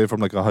yeah, you go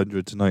from like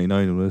 100 to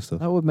 99 and all this stuff.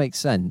 That would make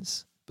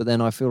sense. But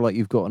then I feel like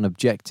you've got an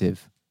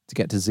objective to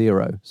get to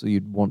 0, so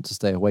you'd want to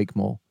stay awake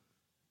more.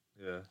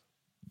 Yeah.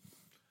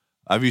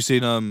 Have you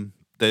seen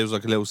there was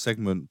like a little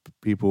segment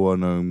people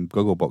on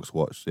Gogglebox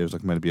watched. It was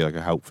like meant to be like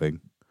a help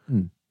thing.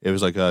 It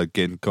was like a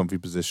get in comfy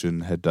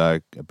position, head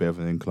down, a bit of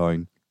an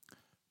incline.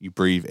 You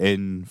breathe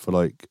in for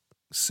like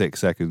 6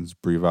 seconds,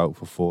 breathe out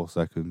for 4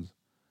 seconds.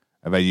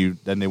 And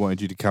then they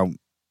wanted you to count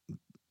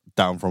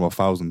down from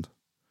 1,000.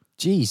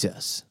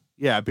 Jesus.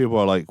 Yeah, people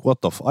are like,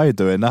 "What the I ain't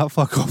doing that?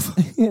 Fuck off."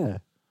 Yeah.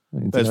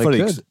 But it's funny.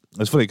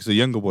 It's funny because the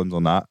younger ones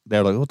on that,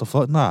 they're like, "What the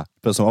fuck?" Nah.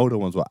 But some older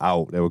ones were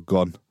out. They were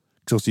gone.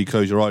 Because you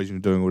close your eyes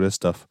and you're doing all this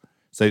stuff.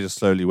 So they just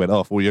slowly went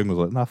off. All the young ones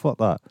were like, "Nah, fuck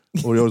that."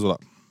 All the others were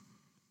like,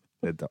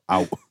 "They're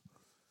out."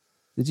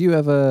 Did you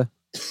ever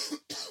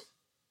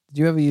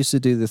used to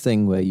do the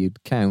thing where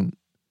you'd count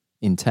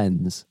in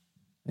tens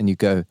and you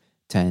go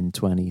 10,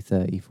 20,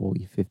 30,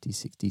 40, 50,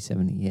 60,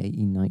 70,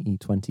 80, 90,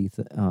 20,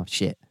 30. Oh,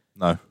 shit.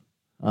 No.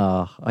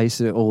 I used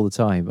to do it all the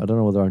time. I don't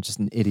know whether I'm just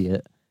an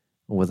idiot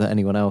or whether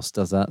anyone else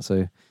does that.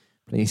 So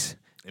please.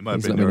 It might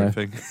have please been let me your own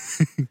thing.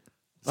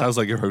 Sounds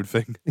like your own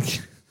thing.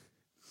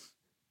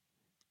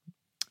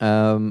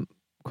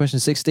 Question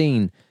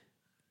 16.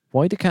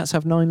 Why do cats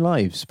have 9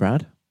 lives,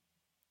 Brad?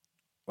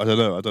 I don't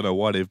know. I don't know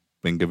why they've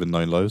been given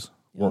 9 lives.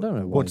 Yeah, I don't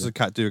know why. What does a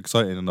cat do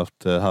exciting enough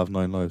to have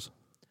 9 lives?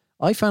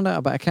 I found out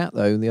about a cat,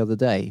 though, the other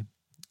day.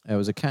 There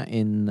was a cat back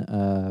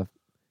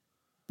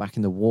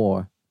in the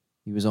war.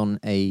 He was on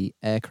a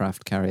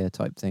aircraft carrier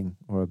type thing,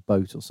 or a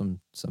boat or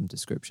some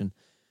description.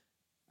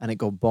 And it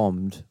got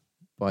bombed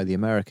by the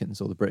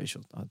Americans or the British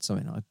or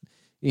something.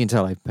 You can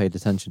tell I paid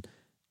attention.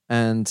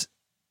 And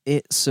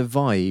it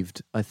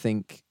survived, I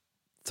think,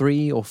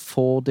 3 or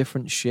 4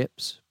 different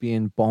ships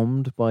being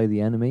bombed by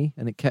the enemy.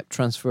 And it kept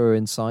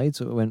transferring sides.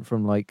 So it went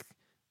from like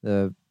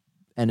the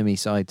enemy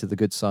side to the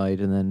good side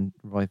and then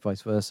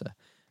vice versa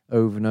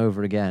over and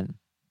over again.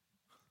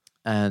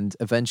 And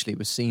eventually it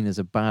was seen as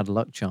a bad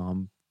luck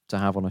charm to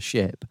have on a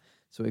ship.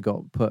 So it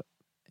got put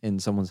in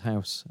someone's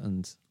house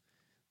and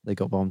they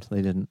got bombed.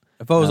 They didn't.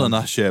 If I was on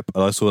that ship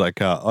and I saw that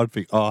cat, I'd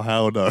think, oh,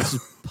 hell no.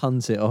 Just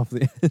punt it off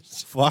the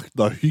edge. Fuck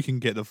no, you can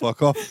get the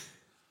fuck off.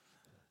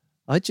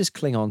 I'd just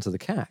cling on to the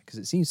cat because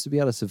it seems to be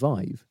able to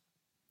survive.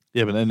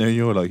 Yeah, but then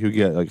you're like, you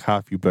get like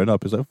half you burn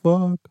up. It's like,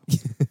 fuck.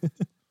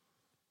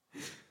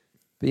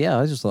 But yeah,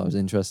 I just thought it was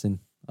interesting.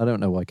 I don't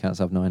know why cats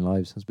have 9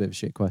 lives. That's a bit of a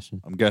shit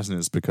question. I'm guessing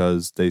it's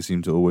because they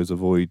seem to always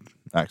avoid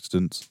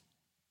accidents.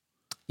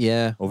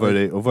 Yeah.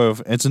 Although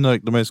it's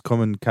like the most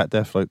common cat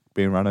death, like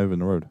being ran over in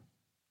the road.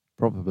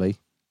 Probably.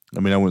 I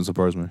mean, that wouldn't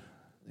surprise me.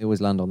 They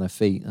always land on their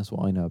feet. That's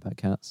what I know about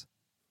cats.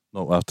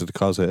 Not after the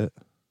cars hit it.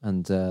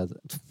 And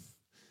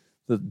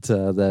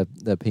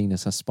their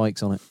penis has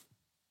spikes on it.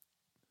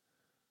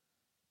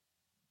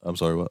 I'm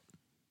sorry, what?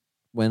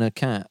 When a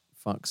cat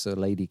fucks a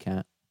lady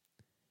cat,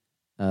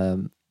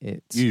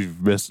 it's...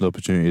 You've missed an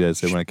opportunity there to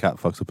say when a cat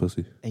fucks a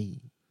pussy. Hey,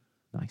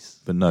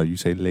 nice. But no, you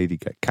say lady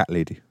cat, cat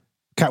lady.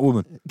 Cat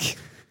woman.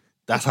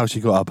 That's how she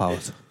got her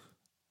powers.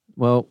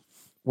 Well,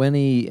 when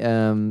he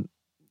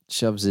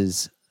shoves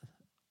his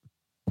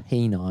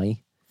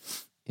peni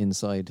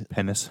inside...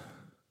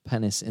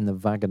 Penis in the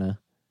vagina,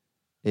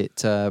 it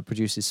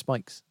produces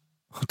spikes.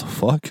 What the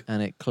fuck?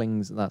 And it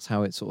clings. That's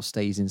how it sort of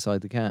stays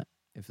inside the cat.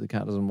 If the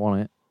cat doesn't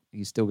want it,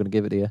 he's still going to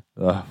give it to you.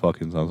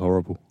 Fucking sounds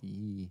horrible.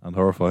 Yeah. And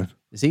horrifying.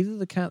 It's either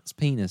the cat's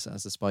penis that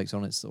has the spikes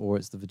on it, or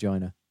it's the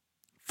vagina.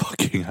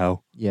 Fucking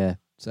hell. Yeah.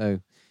 So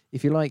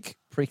if you like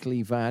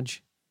prickly vag,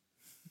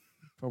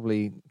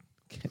 probably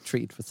get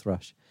treated for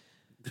thrush.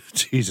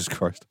 Jesus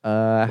Christ.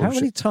 How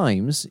many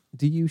times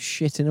do you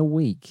shit in a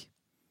week?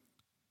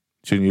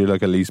 Shouldn't you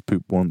like at least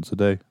poop once a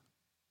day?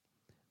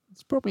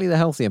 It's probably the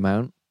healthy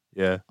amount.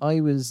 Yeah.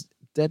 I was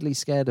deadly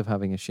scared of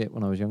having a shit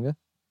when I was younger.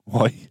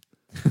 Why?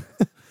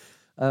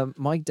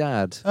 My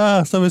dad...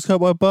 someone's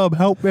cut my bum.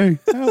 Help me.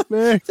 Help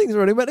me. Things are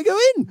already meant to go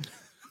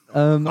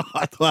in.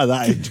 I thought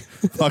that age.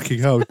 Fucking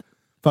hell.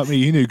 Fuck me,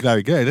 you knew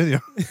Gary Gay, didn't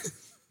you?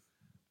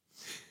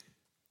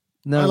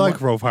 No, I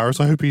like Rolf Harris.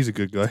 I hope he's a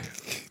good guy.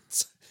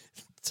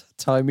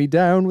 Tie me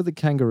down with a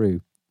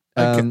kangaroo.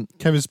 Kevin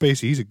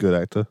Spacey, he's a good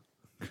actor.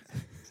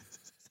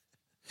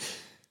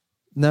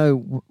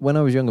 No, when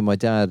I was younger, my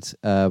dad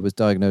was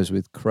diagnosed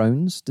with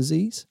Crohn's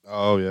disease.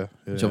 Oh, yeah.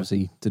 Which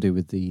obviously to do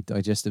with the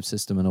digestive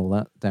system and all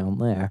that down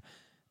there.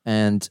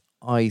 And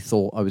I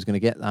thought I was going to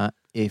get that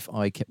if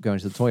I kept going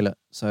to the toilet.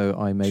 So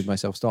I made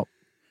myself stop.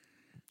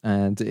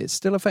 And it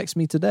still affects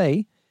me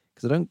today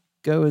because I don't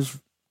go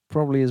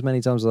probably as many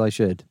times as I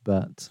should.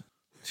 But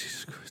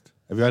Jesus Christ.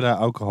 Have you had that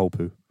alcohol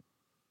poo?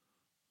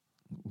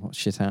 What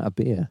shit out of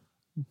beer?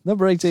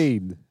 Number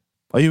 18.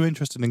 Are you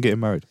interested in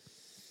getting married?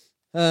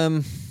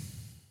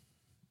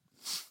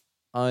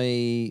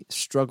 I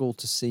struggle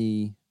to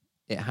see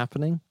it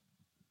happening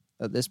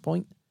at this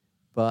point,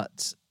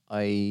 but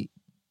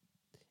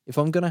if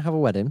I'm going to have a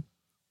wedding,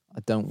 I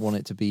don't want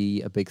it to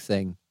be a big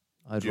thing.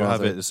 Do you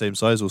have it the same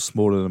size or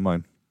smaller than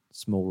mine?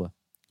 Smaller.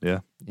 Yeah.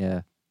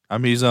 Yeah. How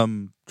many's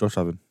Josh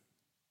having?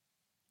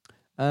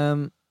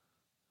 Don't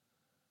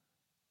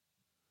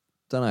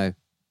know.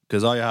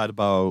 Because I had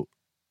about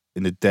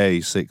in the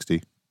day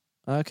 60.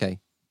 Okay.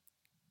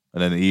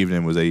 And then the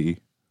evening was 80.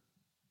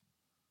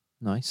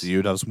 Nice. So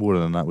you'd have smaller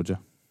than that, would you?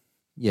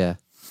 Yeah.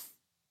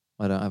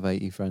 I don't have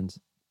 80 friends.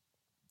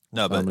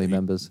 No, but family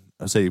members.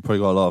 I say you probably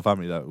got a lot of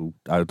family that will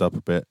add up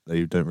a bit that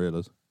you don't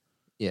realise.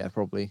 Yeah,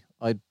 probably.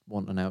 I'd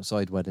want an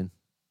outside wedding.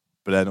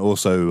 But then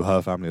also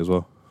her family as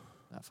well.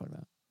 Fuck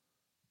that.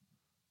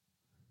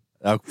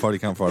 That'll probably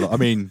count for a lot. I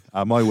mean,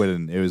 at my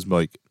wedding, it was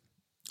like,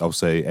 I'll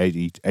say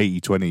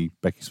 80-20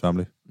 Becky's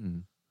family.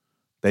 Mm.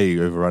 They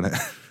overrun it.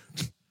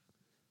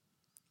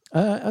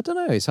 I don't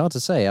know. It's hard to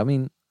say. I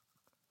mean,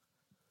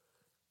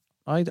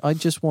 I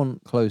just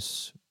want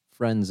close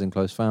friends and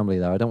close family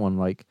there. I don't want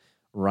like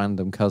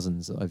random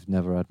cousins that I've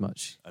never had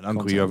much. An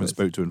uncle you haven't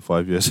spoke to in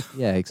 5 years.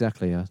 Yeah,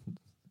 exactly. Yeah,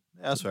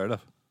 that's fair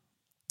enough.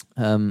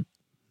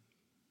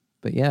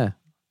 But yeah,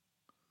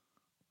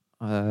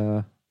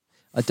 I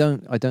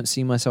don't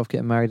see myself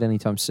getting married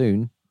anytime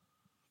soon.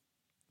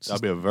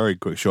 That'd be a very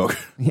quick shock.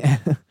 Yeah.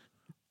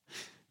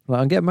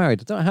 Well, I'm getting married.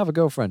 I don't have a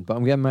girlfriend, but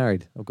I'm getting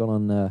married. I've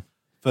gone on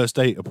first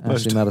date or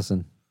proposed. Ashley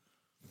Madison.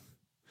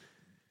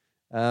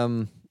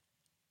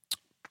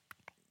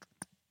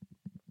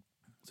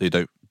 So you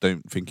don't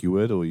think you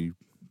would, or you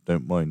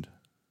don't mind?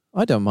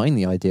 I don't mind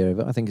the idea of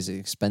it. I think it's an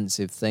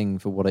expensive thing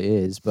for what it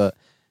is, but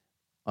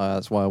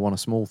that's why I want a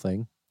small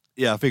thing.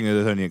 Yeah, I think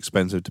it's only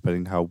expensive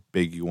depending how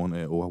big you want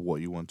it or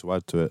what you want to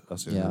add to it.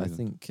 That's the I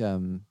think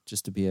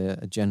just to be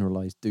a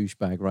generalised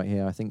douchebag right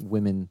here, I think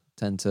women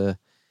tend to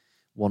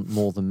want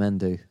more than men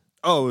do.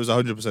 Oh, it was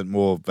 100%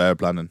 more fair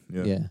planning.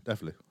 Yeah,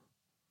 definitely.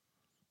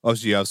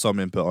 Obviously, you have some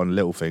input on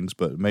little things,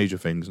 but major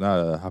things,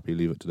 happy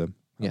leave it to them.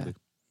 Happy. Yeah.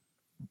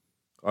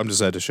 I'm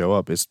just there to show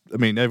up.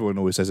 Everyone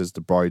always says it's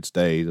the bride's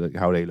day, like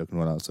how they look and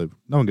all that, so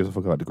no one gives a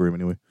fuck about the groom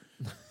anyway.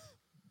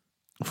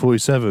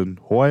 47.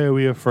 Why are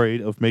we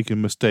afraid of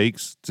making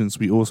mistakes since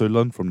we also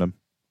learn from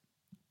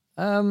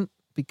them?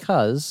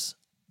 Because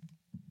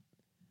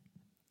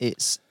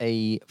it's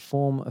a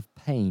form of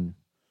pain.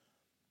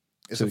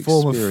 It's a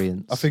form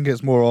experience. I think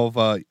it's more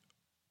of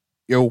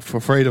you're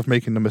afraid of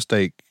making the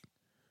mistake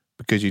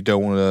because you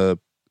don't want to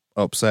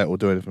upset or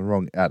do anything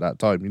wrong at that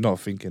time. You're not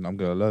thinking, I'm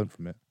going to learn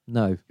from it.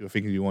 No. You're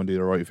thinking you want to do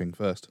the right thing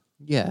first.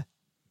 Yeah.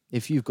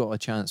 if you've got a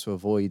chance to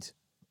avoid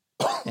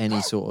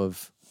any sort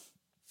of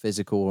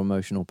physical or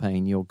emotional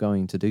pain, you're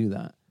going to do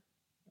that.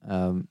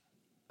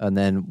 And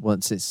then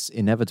once it's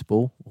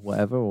inevitable or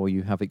whatever, or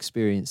you have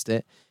experienced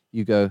it,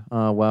 you go,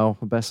 oh, well,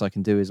 the best I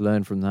can do is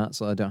learn from that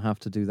so I don't have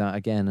to do that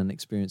again and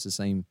experience the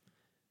same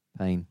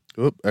pain.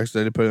 Oop,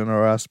 accidentally put it on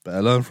our ass.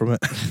 Better learn from it.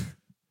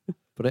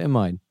 Put it in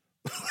mind.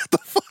 What the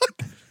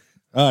fuck?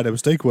 The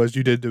mistake was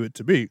you didn't do it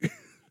to me.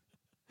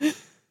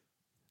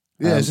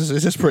 Yeah, it's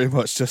just pretty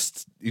much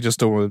just, you just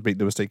don't want to make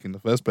the mistake in the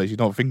first place. You're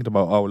not thinking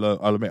about,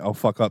 I'll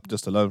fuck up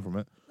just to learn from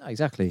it.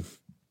 Exactly.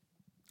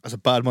 That's a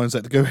bad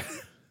mindset to go in.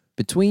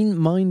 Between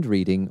mind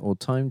reading or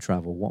time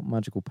travel, what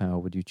magical power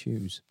would you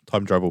choose?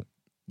 Time travel.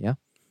 Yeah.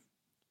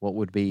 What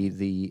would be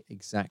the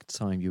exact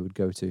time you would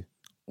go to?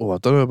 Oh, I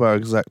don't know about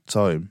exact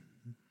time.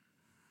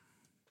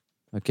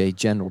 Okay,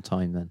 general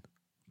time then.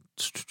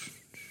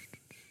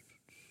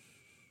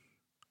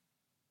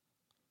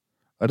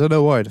 I don't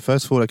know why. The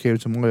first thought that came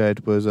to my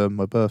head was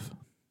my birth.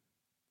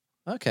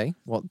 Okay,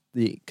 what,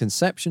 the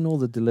conception or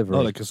the delivery?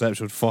 Not the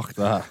conception. Fuck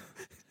that.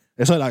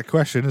 It's like that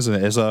question, isn't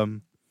it? It's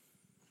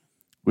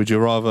would you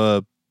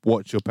rather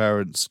watch your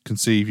parents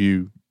conceive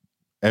you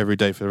every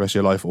day for the rest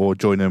of your life, or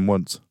join them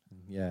once?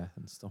 Yeah,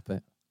 and stop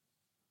it.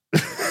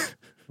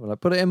 Well, I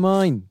put it in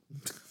mine.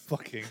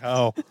 Fucking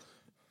hell.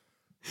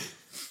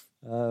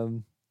 I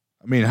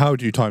mean, how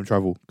do you time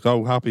travel? Because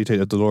I'll happily take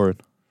the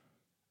DeLorean.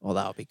 Oh,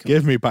 that would be cool.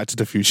 Give me Back to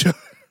the Future.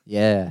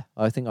 Yeah,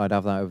 I think I'd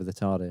have that over the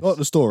TARDIS. Not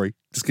the story.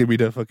 Just give me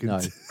the fucking... No.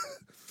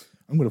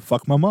 I'm going to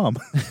fuck my mom.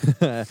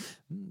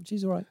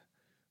 She's all right.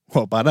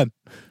 What about then?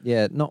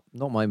 Yeah, not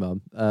my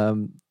mum.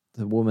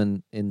 The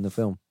woman in the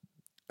film.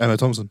 Emma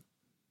Thompson.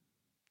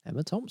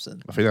 Emma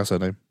Thompson. I think that's her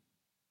name.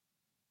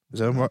 Is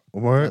that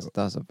right?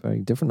 That's a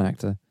very different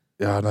actor.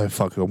 Yeah, I know.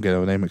 Fuck, I'm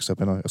getting her name mixed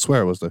up, I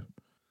swear it was, though.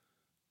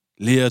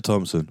 Leah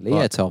Thompson.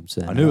 Leah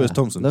Thompson. I knew it was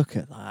Thompson. Look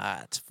at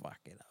that.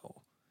 Fucking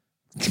hell.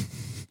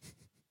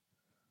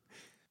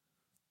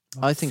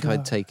 I think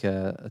I'd take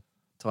a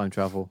time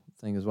travel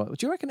thing as well.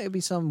 Do you reckon it would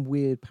be some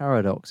weird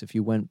paradox if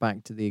you went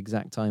back to the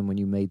exact time when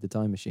you made the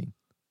time machine?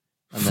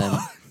 And then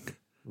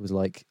it was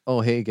like,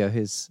 oh, here you go.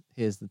 Here's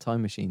the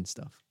time machine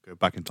stuff. Go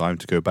back in time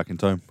to go back in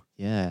time.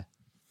 Yeah.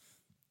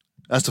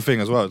 That's the thing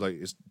as well. Like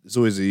it's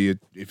always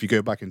if you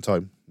go back in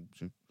time,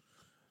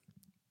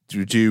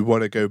 do you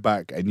want to go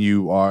back and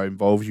you are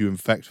involved, you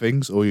infect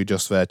things, or you're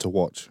just there to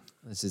watch?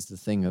 This is the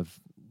thing of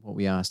what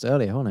we asked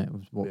earlier, wasn't it?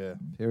 What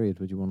period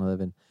would you want to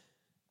live in?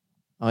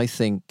 I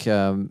think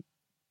I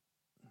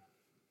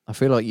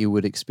feel like you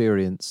would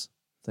experience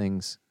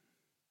things.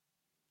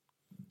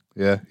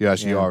 Yeah, you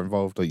actually are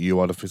involved. Like you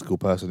are the physical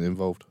person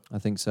involved. I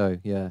think so.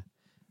 Yeah,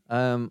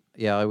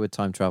 yeah. I would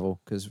time travel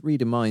because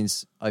reading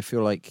minds. I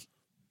feel like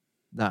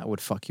that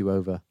would fuck you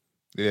over.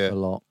 Yeah, a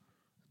lot.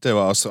 Tell you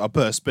what, I'll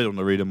put a spin on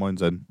the reading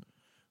minds. Then,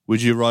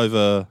 would you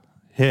rather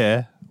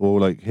hear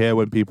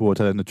when people are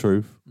telling the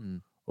truth,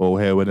 or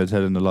hear when they're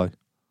telling the lie?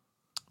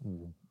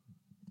 Ooh.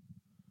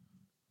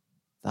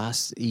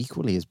 That's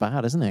equally as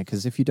bad, isn't it?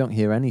 Because if you don't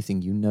hear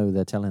anything, you know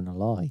they're telling a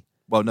lie.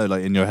 Well, no,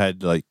 like in your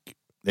head, like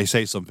they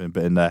say something,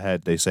 but in their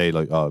head they say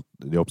like, oh,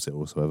 the opposite or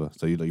whatsoever.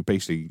 So you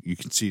basically you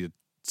can see the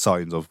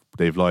signs of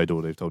they've lied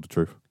or they've told the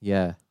truth.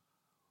 Yeah.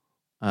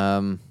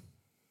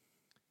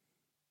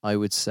 I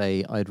would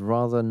say I'd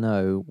rather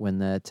know when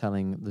they're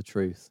telling the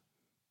truth.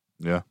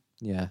 Yeah.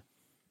 Yeah.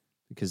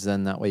 Because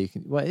then that way you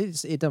can... Well,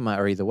 it don't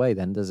matter either way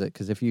then, does it?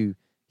 Because if you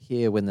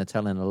hear when they're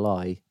telling a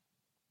lie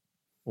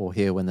or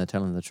hear when they're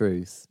telling the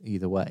truth,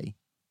 either way,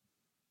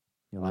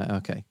 you're like,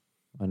 okay,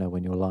 I know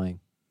when you're lying.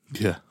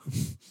 Yeah.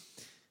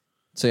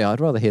 So yeah, I'd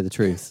rather hear the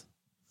truth.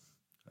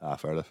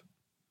 Fair enough.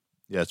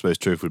 Yeah, I suppose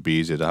truth would be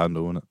easier to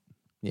handle, wouldn't it?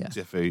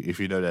 Yeah. If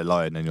you know they're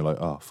lying, then you're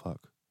like, oh,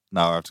 fuck.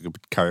 Now I have to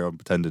carry on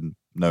pretending,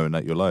 knowing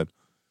that you're lying.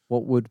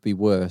 What would be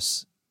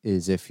worse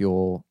is if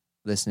you're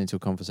listening to a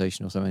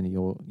conversation or something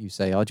and you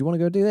say, oh, do you want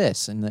to go do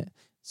this? And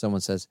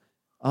someone says,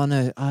 oh,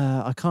 no,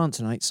 I can't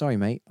tonight. Sorry,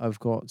 mate. I've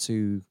got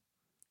to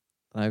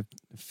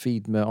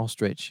feed my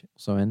ostrich or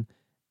something.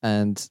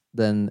 And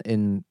then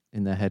in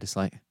their head, it's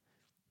like,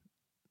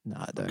 no,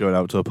 I don't. Going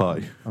out to a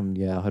party.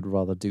 Yeah, I'd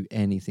rather do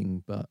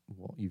anything but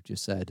what you've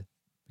just said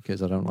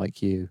because I don't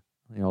like you.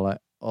 And you're like,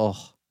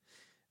 oh,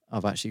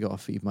 I've actually got to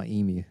feed my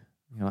emu.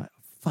 And you're like,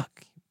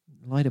 fuck,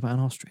 lied about an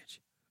ostrich.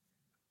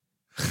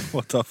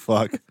 What the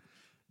fuck?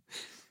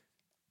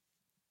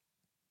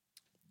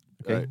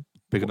 Okay. Right,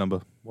 pick a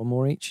number. One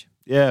more each?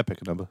 Yeah,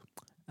 pick a number.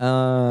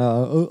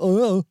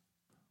 Oh,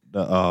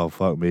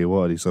 fuck me.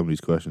 What are some of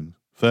these questions?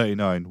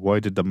 39. Why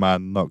did the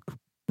man knock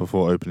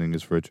before opening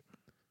his fridge?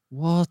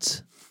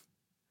 What?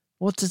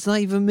 What does that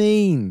even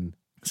mean?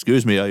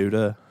 Excuse me, are you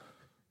there?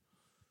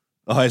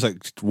 Oh, it's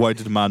like, why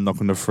did the man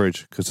knock on the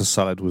fridge? Because the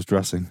salad was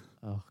dressing.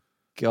 Oh,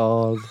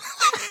 God.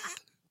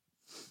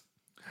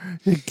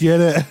 You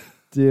get it?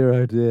 Dear,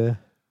 oh dear.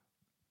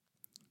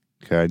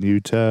 Can you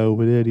tell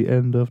we're near the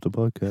end of the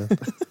podcast?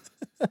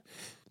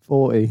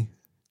 40.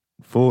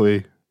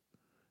 40.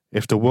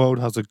 If the world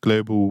has a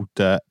global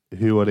debt,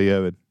 who are they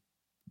owing?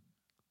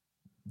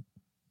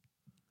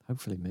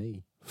 Hopefully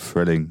me.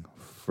 Thrilling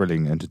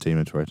thrilling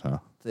entertainment right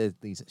now.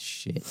 These are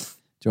shit.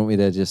 Do you want me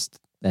to just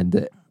end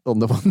it on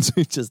the ones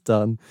we've just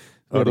done?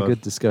 We had a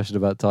good discussion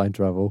about time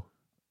travel.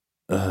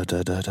 Trying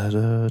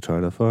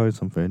to find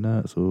something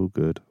that's all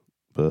good,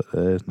 but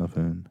there's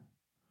nothing.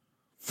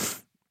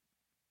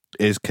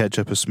 Is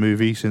ketchup a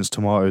smoothie since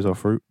tomatoes are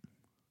fruit?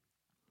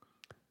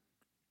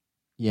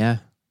 Yeah.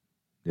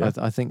 Yeah.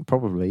 I think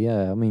probably,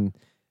 yeah. I mean,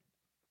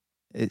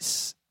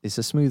 it's a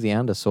smoothie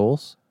and a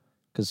sauce,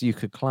 because you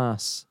could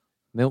class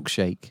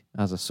milkshake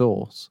as a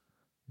sauce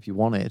if you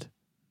wanted.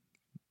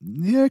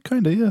 Yeah,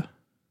 kind of, yeah.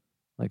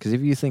 Like, because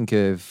if you think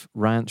of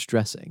ranch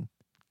dressing,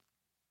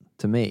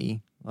 to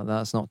me, like,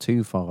 that's not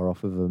too far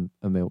off of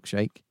a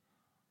milkshake.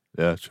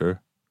 Yeah,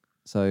 sure.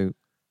 So,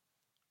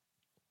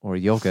 or a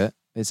yogurt.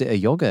 Is it a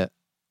yogurt?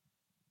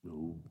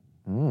 Ooh.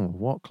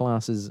 What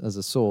classes as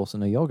a sauce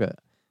and a yogurt?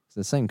 It's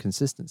the same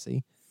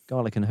consistency.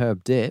 Garlic and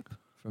herb dip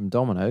from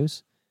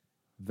Domino's.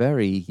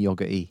 Very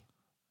yogurty.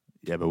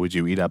 Yeah, but would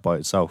you eat that by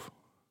itself?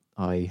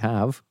 I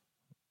have.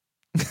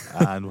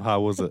 And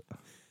how was it?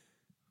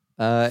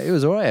 It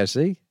was all right,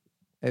 actually.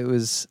 It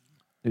was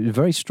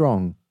very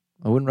strong.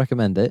 I wouldn't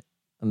recommend it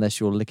unless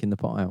you're licking the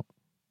pot out.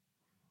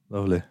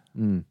 Lovely.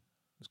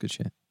 It's good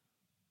shit.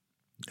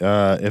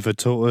 If a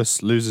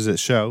tortoise loses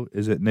its shell,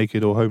 is it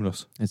naked or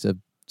homeless? It's a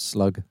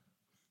slug.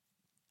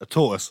 A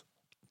tortoise?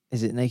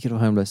 Is it naked or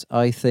homeless?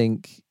 I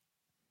think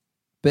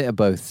bit of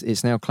both.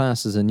 It's now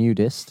classed as a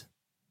nudist,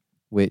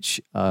 which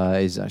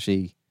is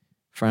actually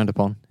frowned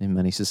upon in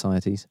many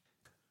societies.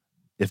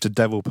 If the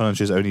devil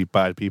punishes only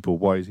bad people,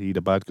 why is he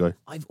the bad guy?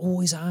 I've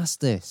always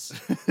asked this.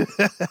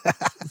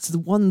 It's the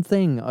one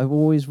thing I've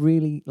always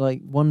really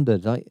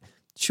wondered.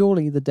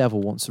 Surely the devil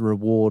wants to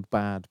reward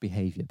bad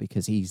behavior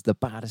because he's the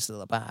baddest of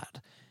the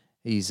bad.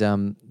 He's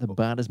the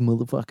baddest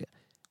motherfucker.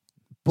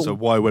 But so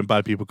why, when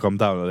bad people come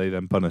down, are they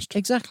then punished?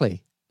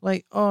 Exactly.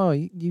 Like, oh,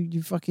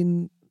 you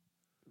fucking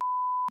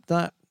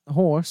that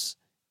horse.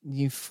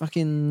 You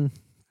fucking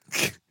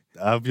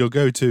Have your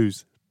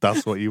go-tos.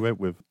 That's what you went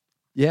with.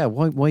 Yeah,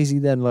 why is he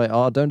then like,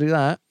 oh, don't do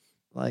that?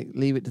 Like,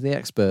 leave it to the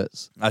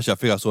experts. Actually, I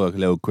think I saw like a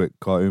little quick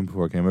cartoon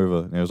before I came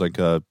over. And it was like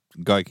a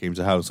guy came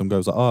to hell. Some guy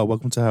was like, oh,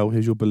 welcome to hell.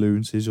 Here's your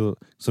balloons.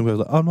 Some guy was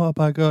like, I'm not a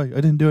bad guy. I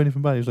didn't do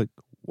anything bad. He was like,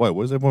 why?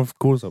 What does everyone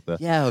call us up there?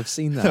 Yeah, I've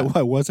seen that.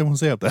 Why? What does everyone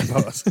say up there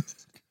about us?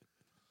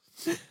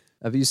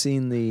 Have you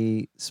seen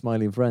the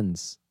Smiling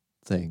Friends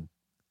thing?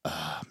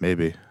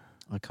 Maybe.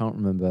 I can't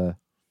remember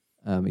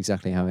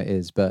exactly how it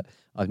is, but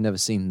I've never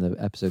seen the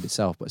episode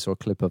itself, but I saw a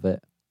clip of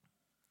it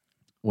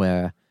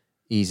where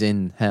he's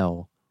in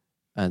hell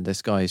and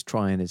this guy is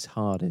trying his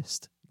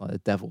hardest, like the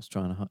devil's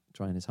trying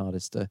his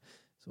hardest to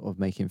sort of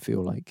make him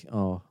feel like,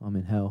 oh, I'm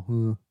in hell,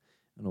 and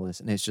all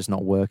this, and it's just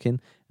not working,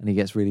 and he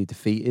gets really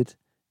defeated.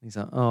 He's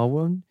like, oh,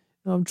 well,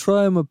 I'm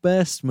trying my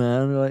best,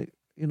 man. Like,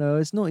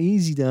 it's not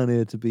easy down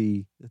here to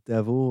be the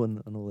devil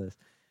and all this.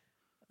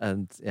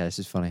 And yeah, it's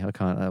just funny.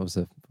 That was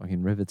a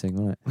fucking riveting,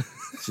 wasn't it?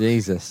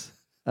 Jesus.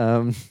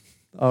 I'll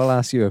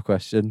ask you a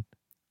question.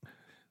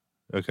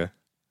 Okay.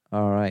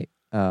 All right.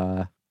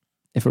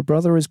 If a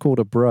brother is called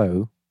a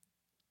bro,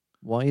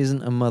 why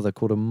isn't a mother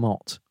called a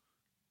mot?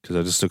 Because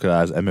I just took it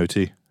as MOT.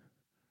 Do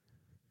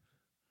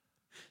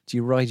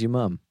you ride your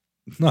mum?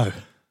 No.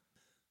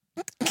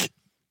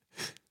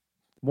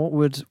 What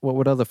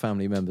would other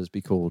family members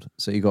be called?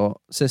 So you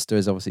got sister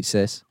is obviously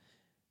sis.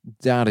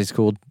 Dad is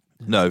called...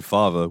 No,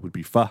 father would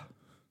be fa.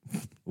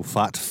 Or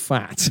fat.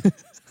 Fat.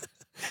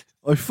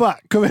 Oh,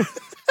 fat, come here.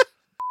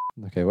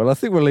 Okay, well, I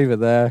think we'll leave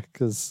it there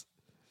because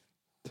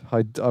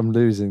I'm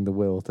losing the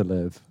will to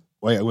live.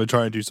 Wait, I'm going to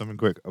try and do something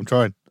quick. I'm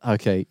trying.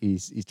 Okay,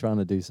 he's trying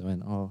to do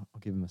something. I'll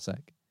give him a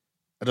sec.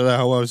 I don't know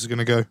how well this is going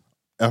to go.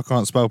 I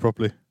can't spell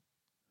properly.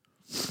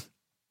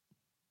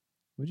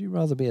 Would you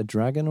rather be a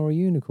dragon or a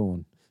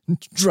unicorn?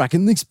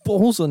 Dragging these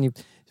balls on your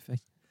face.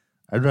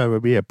 I'd rather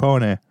be a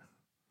pony.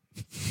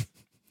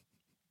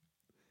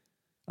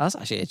 That's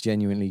actually a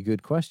genuinely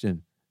good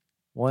question.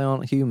 Why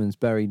aren't humans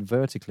buried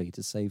vertically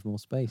to save more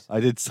space? I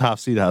did half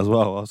see that as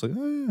well. I was like,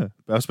 oh yeah.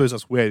 But I suppose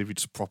that's weird if you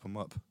just prop them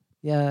up.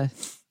 Yeah.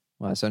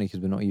 Well, it's only because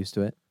we're not used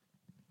to it.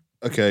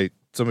 Okay,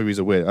 some of these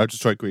are weird. I've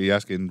just tried quickly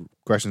asking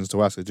questions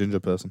to ask a ginger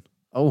person.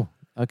 Oh,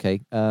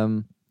 okay.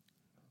 But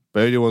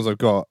the only ones I've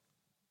got...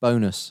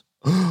 Bonus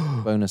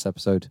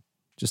episode.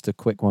 Just a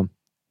quick one.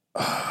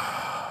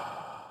 I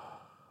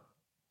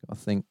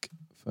think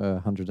for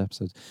 100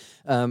 episodes.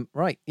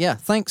 Right, yeah.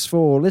 Thanks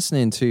for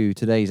listening to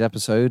today's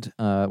episode,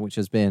 which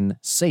has been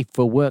safe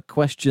for work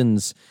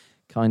questions.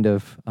 Kind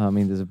of. I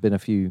mean, there's been a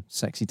few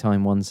sexy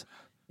time ones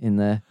in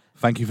there.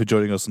 Thank you for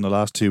joining us in the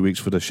last 2 weeks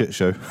for the shit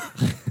show.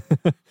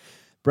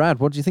 Brad,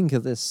 what do you think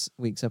of this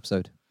week's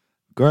episode?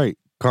 Great.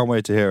 Can't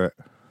wait to hear it.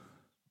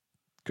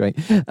 Great.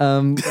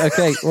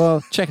 Okay,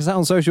 well, check us out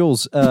on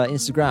socials.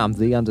 Instagram,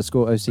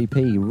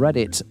 _OCP,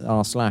 Reddit,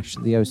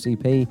 r/the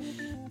OCP,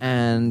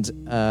 and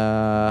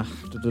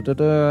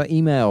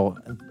email,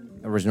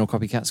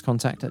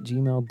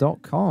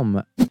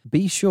 originalcopycatscontact@gmail.com.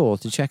 Be sure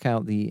to check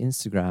out the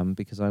Instagram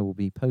because I will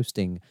be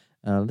posting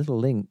a little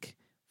link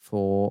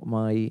for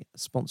my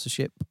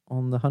sponsorship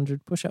on the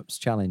 100 push-ups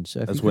challenge.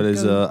 So as well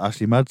as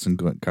Ashley Madsen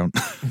count.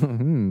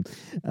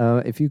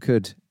 If you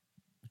could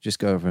just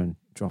go over and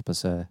drop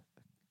us a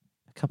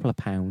couple of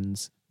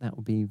pounds, that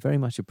would be very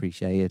much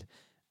appreciated.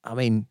 I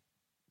mean,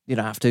 you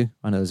don't have to.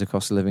 I know there's a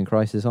cost of living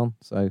crisis on,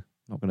 so I'm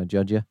not going to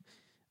judge you.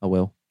 I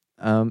will.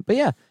 But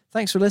yeah,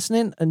 thanks for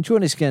listening, and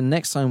join us again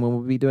next time when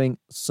we'll be doing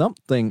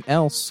something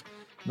else.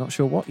 Not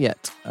sure what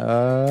yet.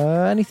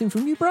 Anything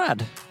from you,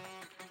 Brad?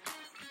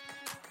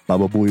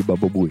 Baba boy,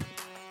 baba boy.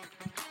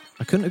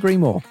 I couldn't agree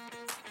more.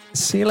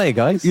 See you later,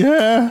 guys.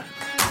 Yeah.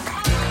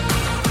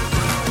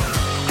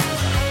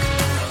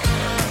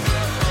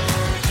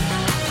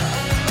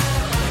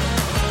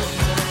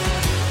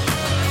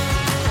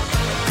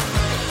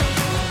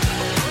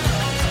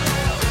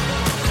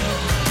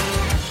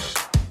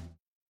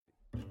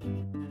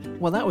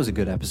 Well, that was a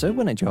good episode,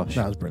 wasn't it, Josh?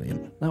 That was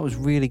brilliant. That was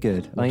really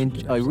good. I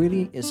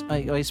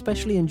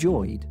especially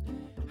enjoyed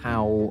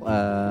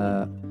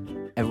how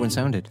everyone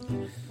sounded.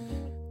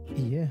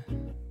 Yeah.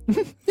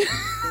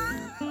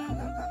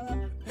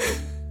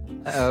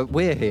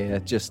 We're here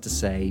just to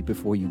say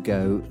before you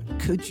go,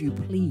 could you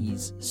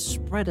please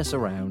spread us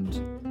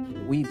around?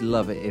 We'd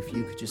love it if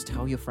you could just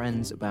tell your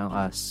friends about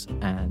us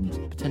and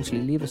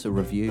potentially leave us a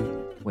review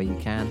where you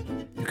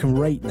can. You can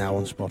rate now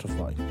on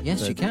Spotify.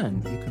 Yes, you can.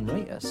 You can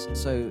rate us.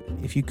 So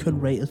if you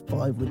could rate us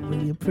 5, we'd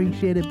really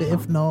appreciate it. But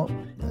if not,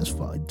 that's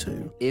fine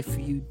too. If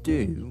you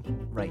do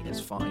rate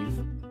us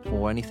 5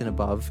 or anything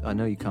above, I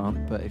know you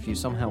can't, but if you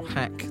somehow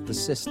hack the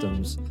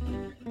systems,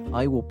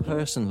 I will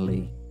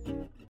personally...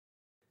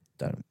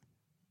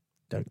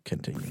 Don't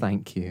continue.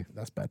 Thank you.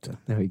 That's better.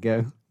 There we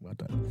go. Well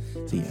done.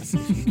 So yes,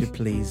 if you could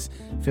please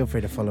feel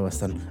free to follow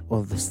us on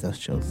all the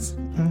socials.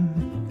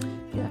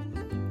 Yeah.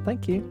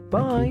 Thank you.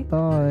 Bye.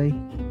 Bye.